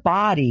 Our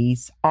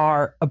bodies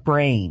are a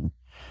brain.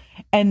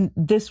 And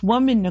this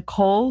woman,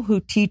 Nicole, who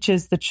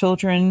teaches the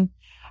children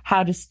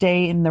how to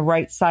stay in the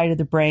right side of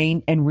the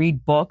brain and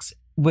read books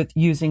with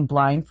using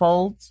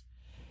blindfolds,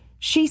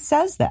 she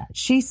says that.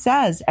 She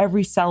says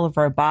every cell of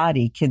our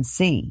body can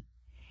see.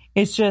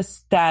 It's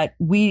just that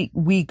we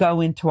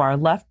go into our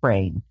left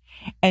brain.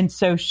 And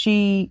so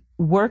she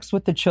works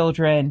with the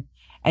children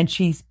and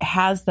she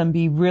has them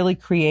be really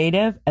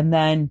creative, and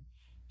then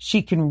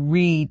they can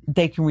read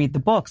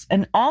the books.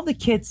 And all the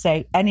kids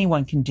say,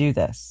 anyone can do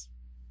this.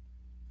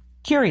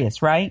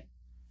 Curious, right?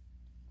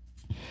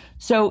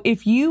 So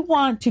if you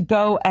want to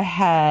go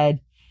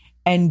ahead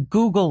and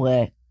Google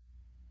it,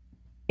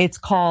 it's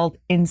called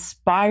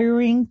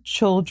Inspiring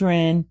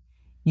Children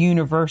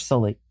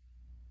Universally.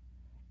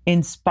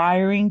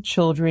 Inspiring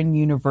Children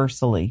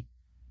Universally.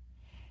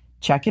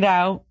 Check it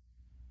out.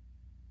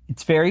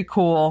 It's very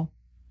cool.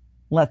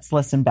 Let's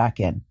listen back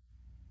in.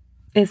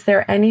 Is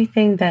there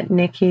anything that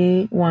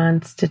Nikki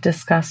wants to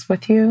discuss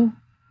with you?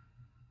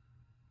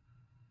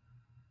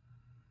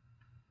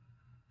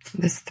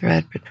 This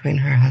thread between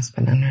her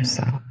husband and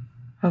herself.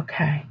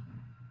 Okay.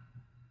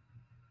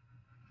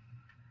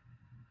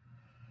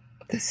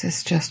 This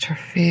is just her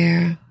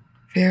fear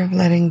of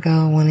letting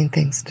go, wanting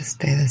things to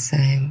stay the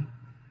same.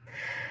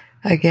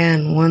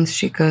 Again, once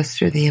she goes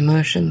through the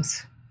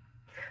emotions,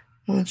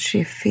 once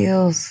she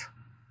feels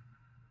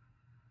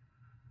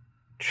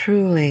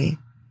truly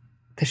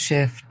the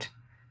shift,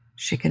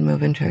 she can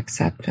move into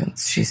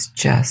acceptance. She's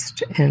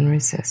just in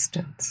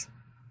resistance.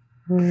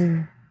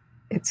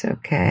 It's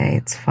okay.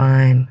 It's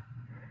fine.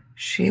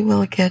 She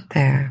will get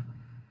there.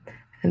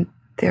 And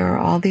there are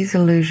all these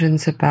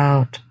illusions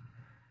about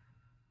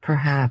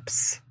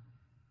perhaps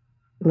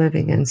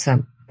living in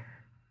some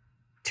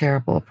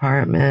terrible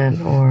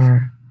apartment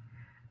or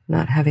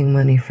not having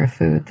money for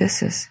food.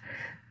 This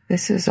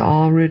is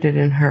all rooted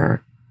in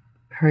her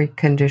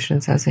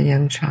conditions as a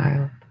young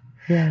child.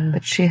 Yeah.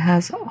 But she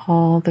has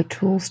all the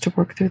tools to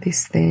work through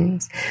these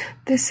things.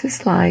 This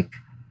is like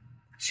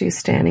she's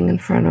standing in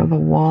front of a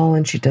wall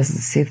and she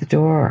doesn't see the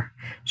door.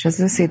 She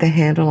doesn't see the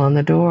handle on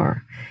the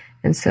door.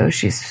 And so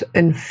she's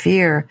in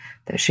fear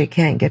that she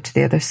can't get to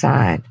the other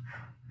side.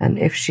 And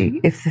if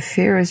the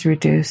fear is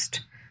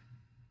reduced,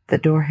 the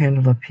door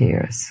handle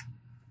appears.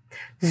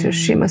 So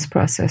she must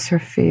process her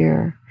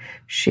fear.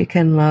 She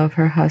can love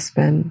her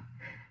husband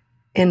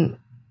in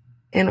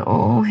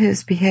all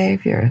his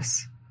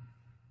behaviors.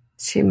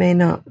 She may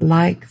not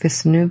like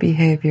this new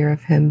behavior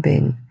of him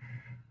being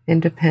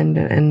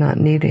independent and not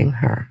needing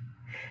her.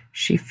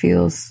 She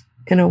feels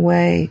in a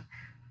way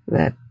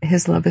that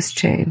his love has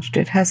changed.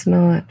 It has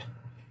not.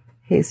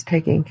 He's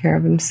taking care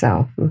of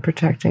himself and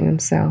protecting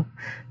himself.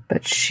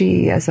 But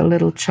she, as a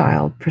little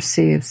child,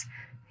 perceives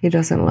he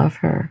doesn't love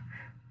her.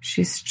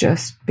 She's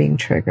just being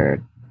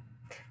triggered.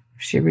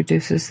 If she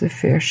reduces the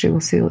fear, she will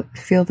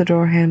feel the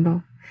door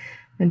handle.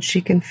 And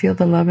she can feel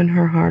the love in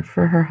her heart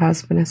for her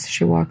husband as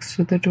she walks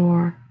through the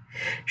door.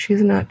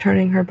 She's not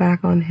turning her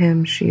back on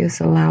him. She is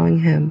allowing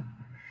him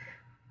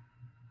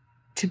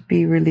to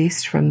be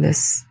released from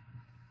this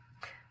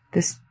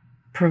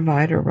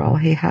provider role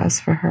he has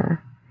for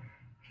her.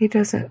 He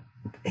doesn't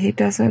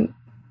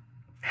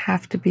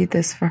have to be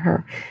this for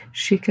her.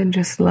 She can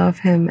just love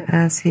him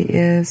as he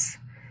is,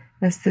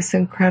 as this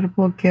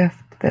incredible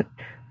gift that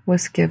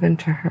was given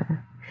to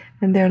her.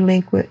 And their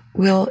link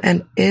will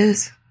and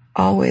is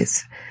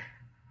always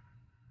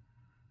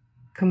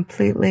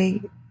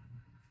completely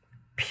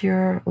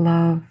pure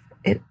love.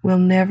 It will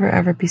never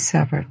ever be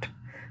severed.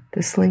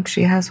 This link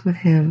she has with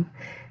him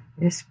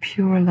is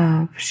pure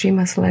love. She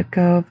must let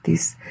go of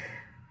these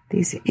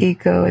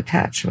ego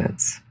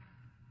attachments,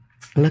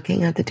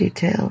 looking at the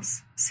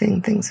details,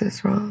 seeing things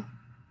as wrong.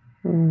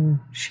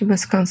 She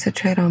must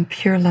concentrate on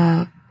pure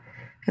love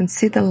and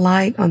see the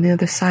light on the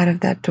other side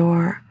of that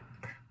door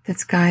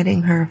that's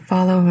guiding her.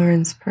 Follow her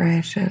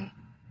inspiration.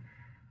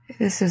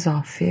 This is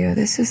all fear.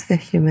 This is the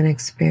human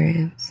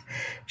experience.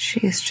 She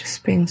is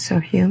just being so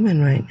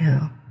human right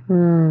now.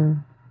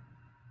 And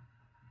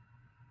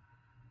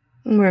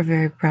we're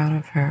very proud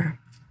of her.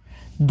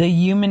 The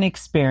human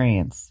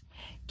experience.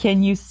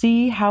 Can you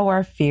see how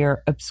our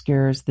fear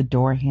obscures the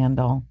door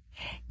handle?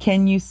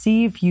 Can you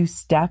see if you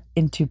step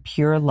into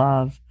pure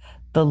love,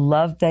 the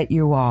love that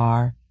you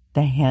are,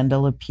 the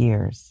handle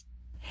appears?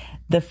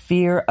 The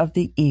fear of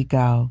the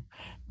ego,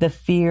 the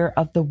fear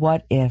of the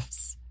what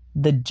ifs,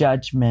 the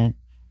judgment,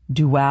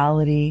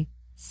 duality,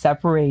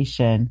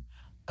 separation,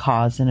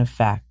 cause and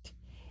effect.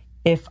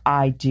 If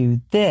I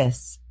do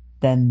this,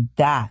 then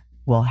that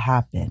will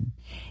happen.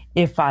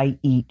 If I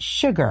eat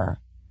sugar,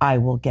 I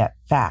will get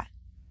fat.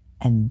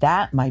 And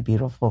that, my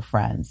beautiful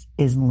friends,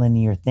 is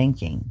linear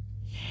thinking.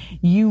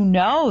 You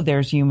know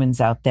there's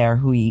humans out there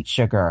who eat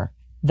sugar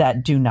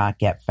that do not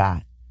get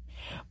fat.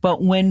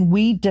 But when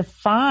we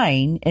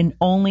define and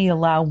only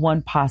allow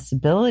one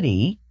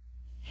possibility,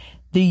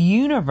 the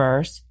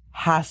universe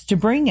has to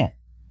bring it.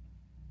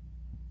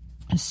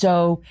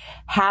 So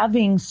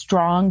having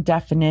strong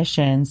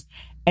definitions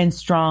and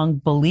strong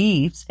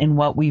beliefs in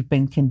what we've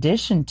been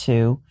conditioned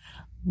to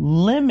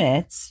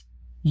limits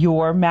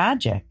your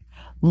magic,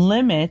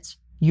 limits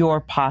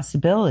your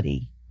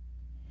possibility.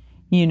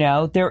 You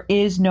know, there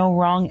is no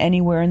wrong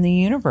anywhere in the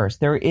universe.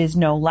 There is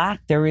no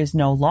lack. There is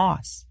no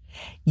loss.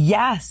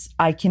 Yes,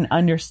 I can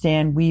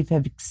understand we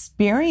have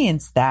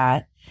experienced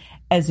that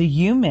as a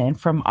human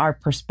from our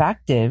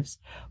perspectives,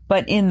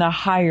 but in the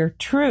higher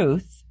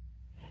truth,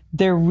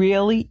 there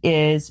really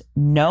is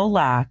no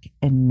lack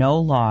and no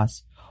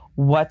loss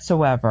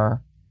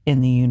whatsoever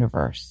in the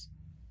universe.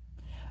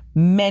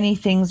 Many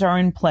things are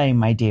in play,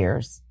 my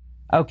dears.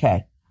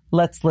 Okay,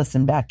 let's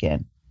listen back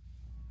in.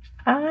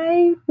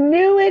 I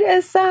knew it,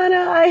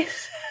 Asana. I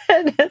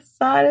said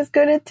Asana's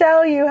going to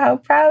tell you how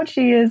proud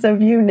she is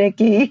of you,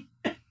 Nikki.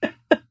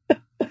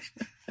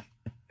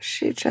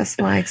 She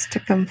just likes to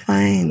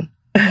complain.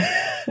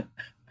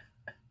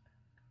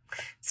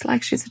 It's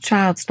like she's a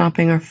child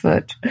stomping her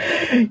foot.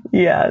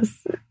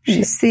 Yes.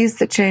 She sees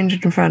the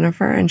change in front of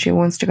her and she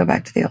wants to go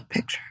back to the old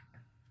picture.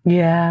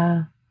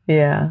 Yeah.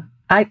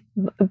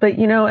 But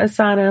you know,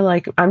 Asana,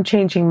 like I'm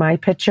changing my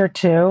picture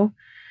too.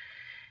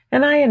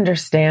 And I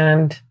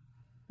understand.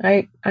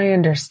 I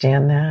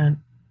understand that,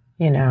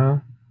 you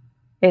know,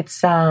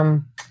 it's,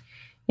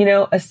 you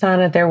know,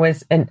 Asana, there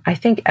was, and I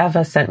think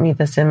Eva sent me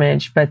this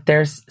image, but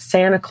there's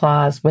Santa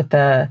Claus with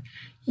a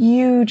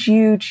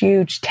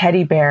huge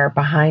teddy bear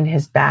behind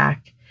his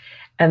back.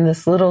 And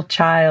this little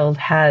child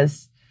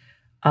has,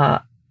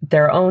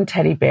 their own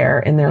teddy bear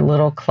in their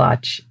little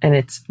clutch. And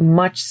it's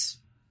much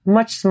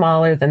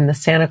smaller than the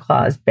Santa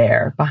Claus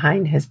bear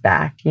behind his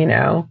back, you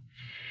know?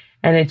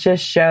 And it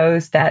just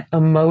shows that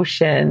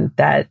emotion,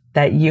 that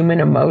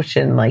human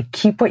emotion, like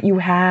keep what you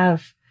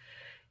have,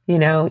 you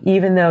know,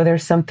 even though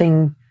there's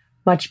something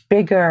much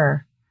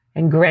bigger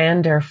and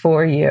grander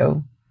for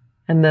you.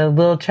 And the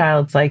little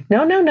child's like,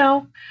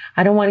 no,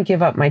 I don't want to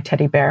give up my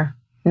teddy bear.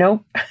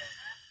 Nope.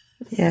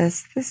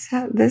 Yes, this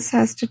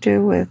has to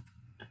do with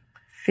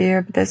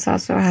fear, but this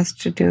also has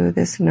to do with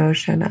this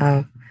notion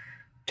of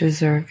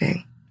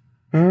deserving.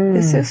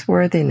 This is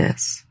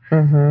worthiness.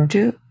 Mm-hmm.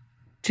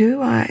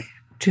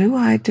 Do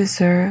I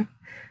deserve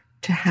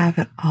to have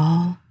it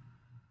all?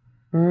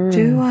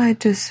 Do I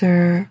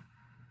deserve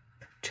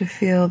to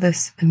feel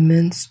this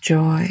immense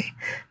joy?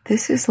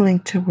 This is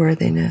linked to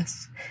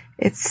worthiness.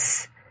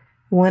 It's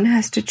one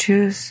has to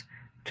choose,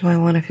 do I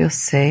want to feel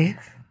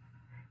safe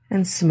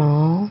and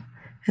small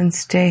and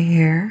stay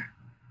here?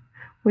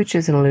 Which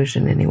is an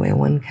illusion anyway,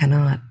 one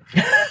cannot.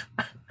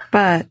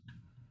 But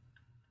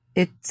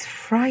it's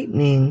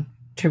frightening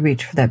to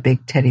reach for that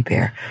big teddy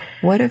bear.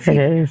 What if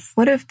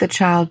the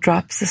child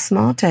drops the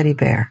small teddy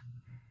bear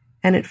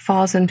and it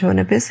falls into an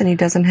abyss and he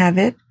doesn't have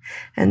it?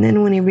 And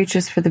then when he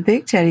reaches for the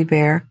big teddy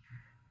bear,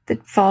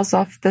 it falls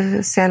off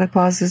the Santa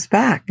Claus's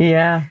back.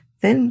 Yeah.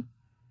 Then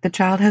the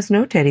child has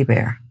no teddy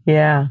bear.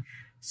 Yeah.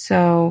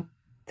 So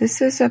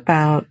this is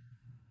about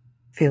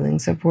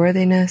feelings of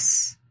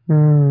worthiness,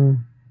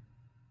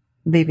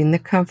 leaving the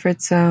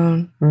comfort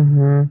zone,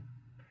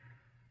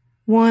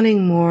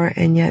 wanting more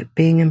and yet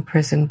being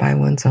imprisoned by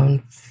one's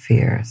own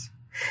fears.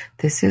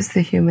 This is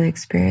the human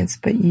experience,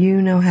 but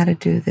you know how to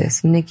do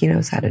this. Nikki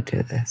knows how to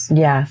do this.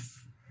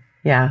 Yes.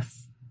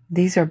 Yes.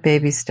 These are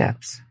baby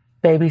steps.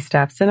 Baby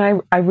steps.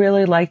 And I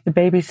really like the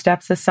baby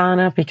steps,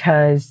 Asana,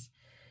 because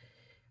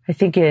I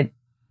think it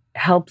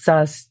helps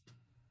us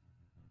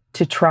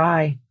to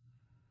try.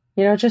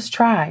 Just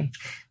try.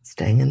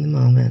 Staying in the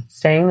moment.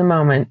 Staying in the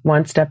moment,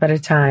 one step at a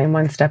time,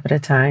 one step at a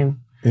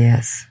time.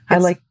 Yes.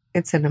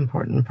 It's an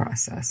important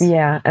process.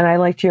 Yeah. And I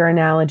liked your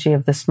analogy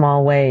of the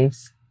small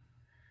waves.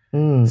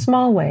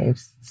 Small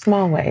waves.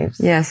 Small waves.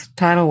 Yes.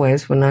 Tidal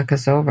waves will knock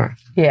us over.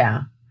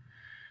 Yeah.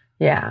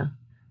 Yeah.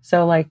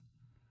 So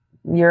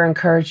your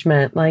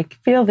encouragement,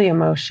 feel the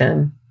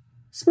emotion,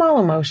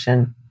 small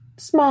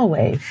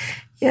wave.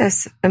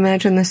 Yes.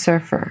 Imagine the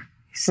surfer.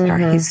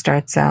 He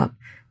starts out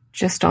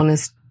just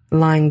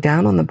lying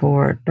down on the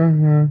board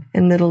in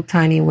little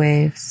tiny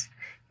waves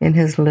in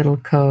his little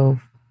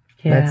cove,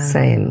 let's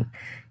say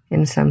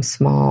in some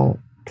small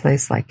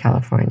place like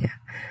California.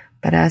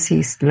 But as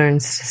he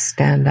learns to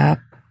stand up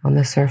on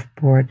the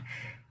surfboard,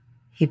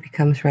 he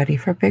becomes ready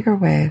for bigger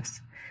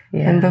waves.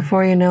 Yeah. And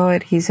before you know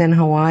it, he's in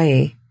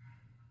Hawaii,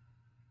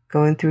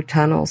 going through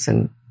tunnels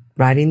and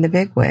riding the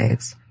big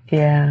waves.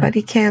 Yeah. But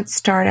he can't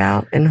start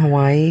out in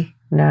Hawaii.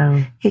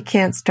 No. He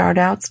can't start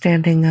out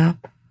standing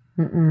up.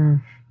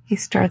 Mm-mm. He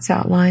starts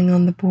out lying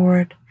on the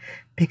board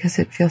because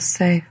it feels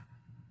safe.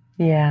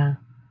 Yeah.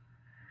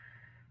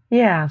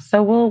 Yeah.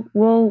 So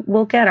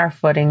we'll get our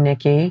footing,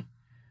 Nikki.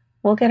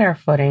 We'll get our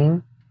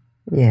footing.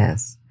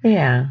 Yes.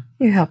 Yeah.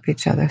 You help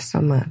each other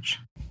so much.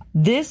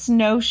 This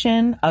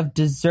notion of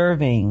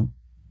deserving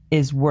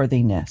is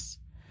worthiness.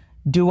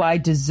 Do I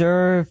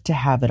deserve to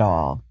have it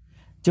all?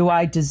 Do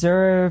I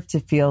deserve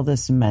to feel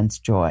this immense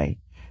joy?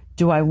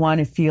 Do I want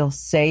to feel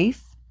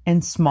safe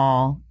and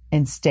small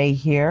and stay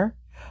here?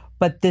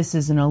 But this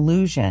is an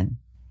illusion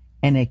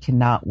and it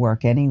cannot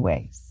work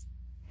anyways.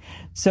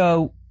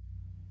 So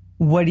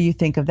what do you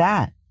think of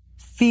that?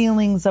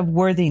 Feelings of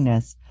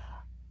worthiness,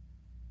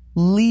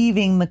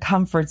 leaving the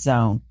comfort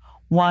zone,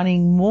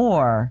 wanting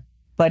more,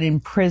 but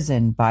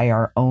imprisoned by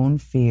our own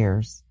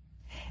fears.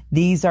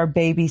 These are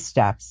baby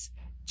steps.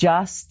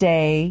 Just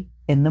stay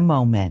in the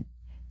moment.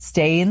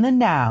 Stay in the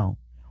now,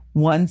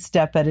 one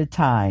step at a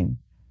time.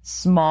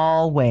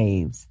 Small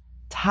waves,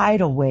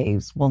 tidal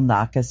waves will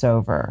knock us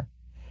over.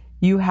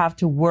 You have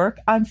to work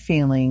on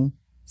feeling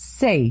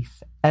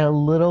safe a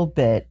little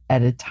bit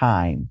at a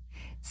time.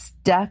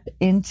 Step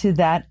into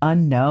that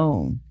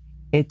unknown.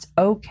 It's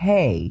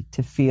okay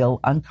to feel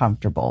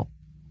uncomfortable.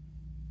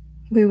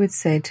 We would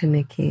say to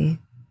Nikki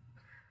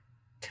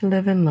to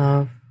live in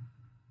love,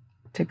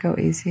 to go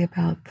easy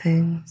about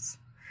things,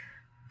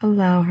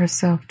 allow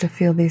herself to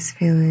feel these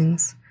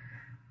feelings,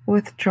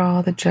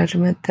 withdraw the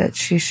judgment that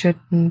she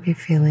shouldn't be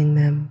feeling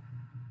them.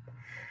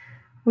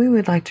 We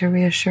would like to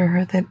reassure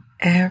her that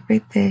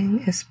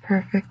everything is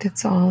perfect.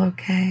 It's all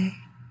okay.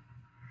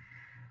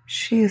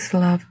 She is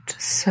loved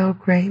so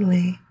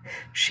greatly.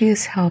 She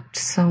is helped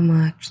so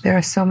much. There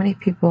are so many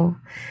people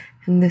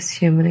in this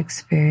human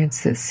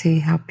experience that see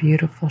how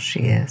beautiful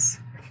she is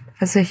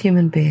as a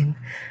human being.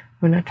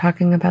 We're not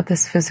talking about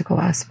this physical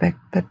aspect,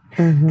 but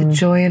the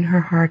joy in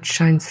her heart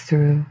shines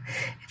through.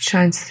 It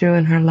shines through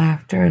in her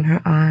laughter and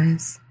her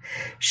eyes.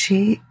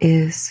 She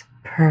is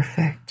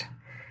perfect.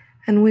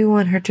 And we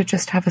want her to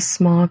just have a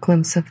small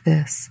glimpse of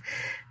this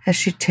as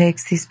she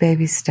takes these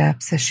baby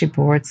steps, as she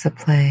boards the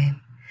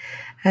plane,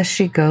 as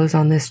she goes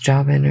on this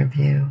job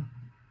interview,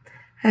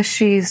 as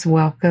she's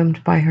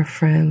welcomed by her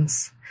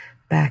friends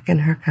back in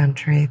her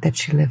country that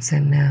she lives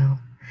in now.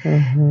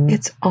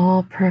 It's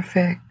all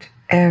perfect.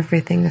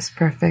 Everything is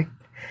perfect.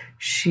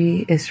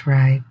 She is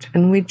right.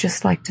 And we'd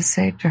just like to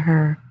say to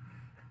her,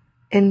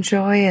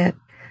 enjoy it.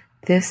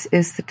 This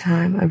is the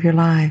time of your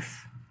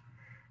life.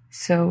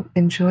 So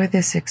enjoy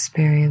this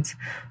experience.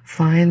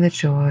 Find the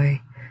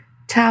joy.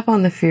 Tap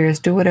on the fears.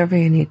 Do whatever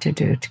you need to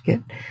do to get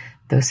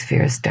those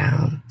fears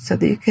down so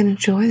that you can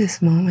enjoy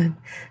this moment.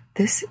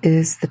 This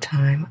is the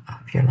time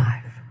of your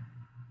life.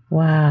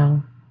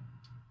 Wow.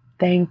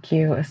 Thank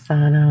you,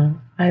 Asana.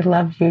 I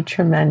love you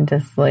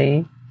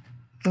tremendously.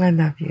 I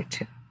love you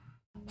too.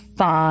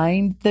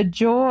 Find the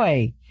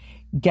joy.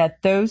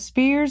 Get those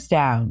fears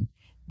down.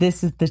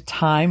 This is the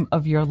time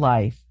of your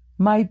life.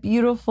 My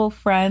beautiful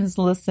friends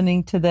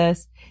listening to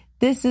this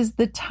is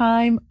the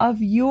time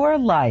of your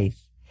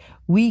life.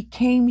 We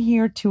came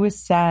here to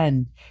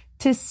ascend,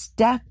 to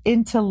step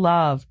into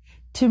love,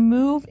 to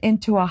move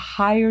into a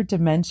higher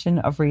dimension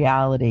of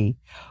reality.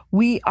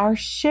 We are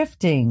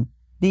shifting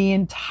the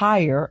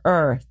entire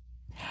earth.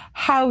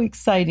 How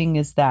exciting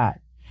is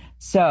that?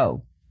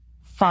 So,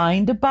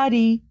 find a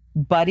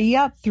buddy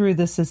up through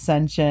this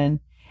ascension,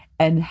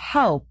 and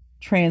help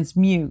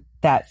transmute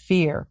that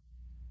fear.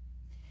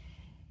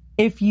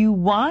 If you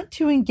want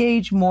to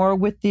engage more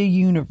with the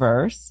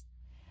universe,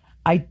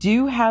 I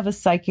do have a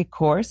psychic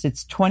course.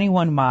 It's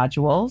 21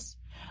 modules.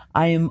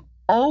 I am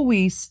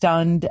always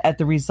stunned at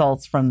the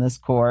results from this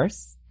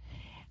course.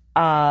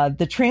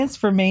 The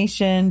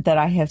transformation that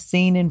I have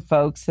seen in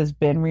folks has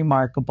been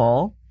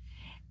remarkable.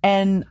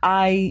 And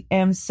I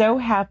am so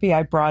happy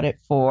I brought it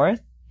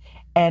forth.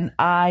 And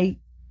I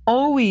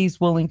always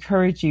will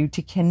encourage you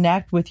to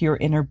connect with your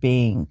inner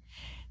being,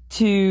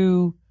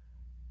 to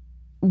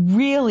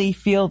really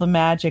feel the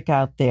magic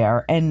out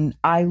there. And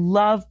I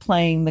love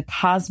playing the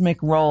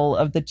cosmic role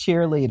of the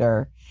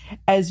cheerleader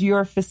as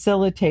your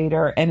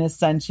facilitator and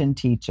ascension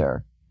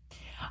teacher.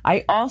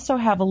 I also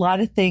have a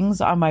lot of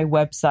things on my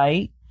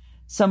website,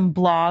 some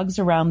blogs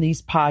around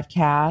these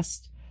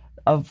podcasts,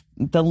 of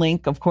the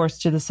link, of course,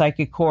 to the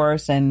psychic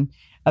course. And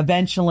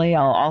eventually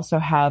I'll also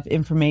have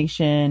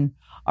information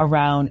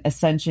around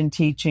ascension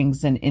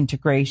teachings and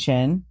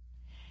integration.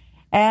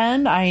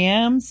 And I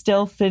am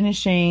still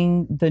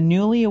finishing the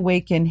Newly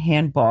Awakened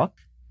Handbook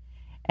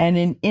and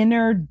an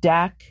inner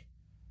magic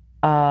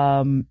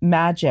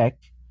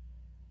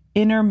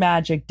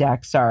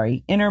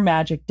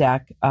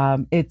deck.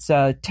 It's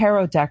a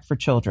tarot deck for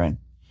children.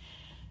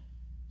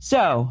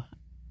 So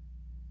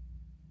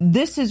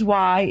this is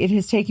why it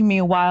has taken me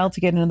a while to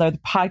get another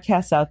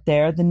podcast out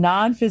there. The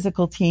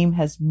non-physical team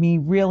has me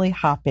really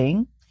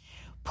hopping.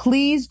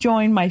 Please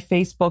join my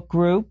Facebook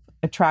group,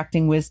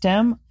 Attracting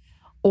Wisdom,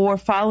 or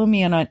follow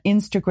me on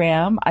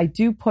Instagram. I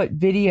do put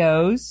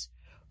videos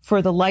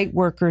for the light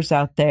workers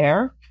out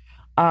there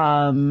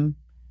to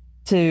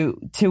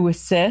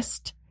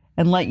assist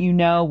and let you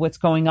know what's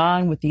going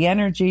on with the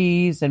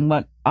energies and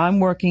what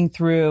I'm working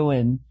through,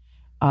 and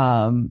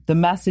the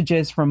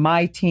messages from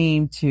my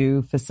team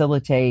to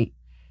facilitate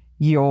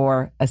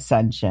your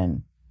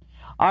ascension.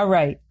 All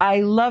right.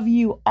 I love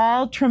you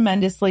all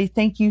tremendously.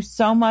 Thank you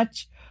so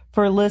much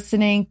for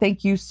listening.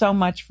 Thank you so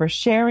much for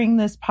sharing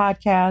this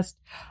podcast.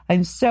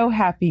 I'm so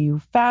happy you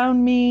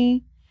found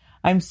me.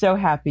 I'm so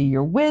happy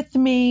you're with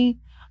me.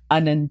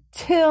 And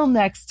until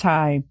next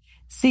time,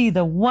 see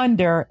the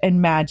wonder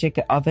and magic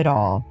of it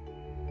all.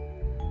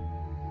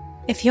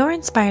 If you're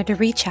inspired to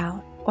reach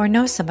out or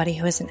know somebody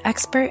who is an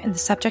expert in the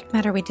subject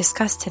matter we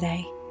discussed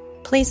today,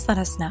 please let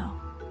us know.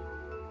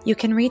 You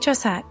can reach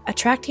us at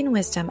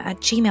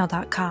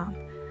attractingwisdom@gmail.com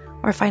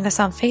or find us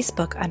on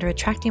Facebook under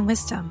Attracting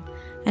Wisdom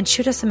and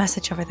shoot us a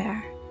message over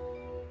there.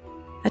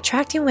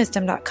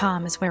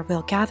 Attractingwisdom.com is where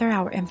we'll gather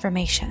our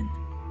information.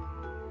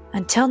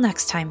 Until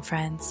next time,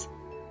 friends,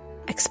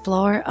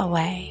 explore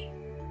away.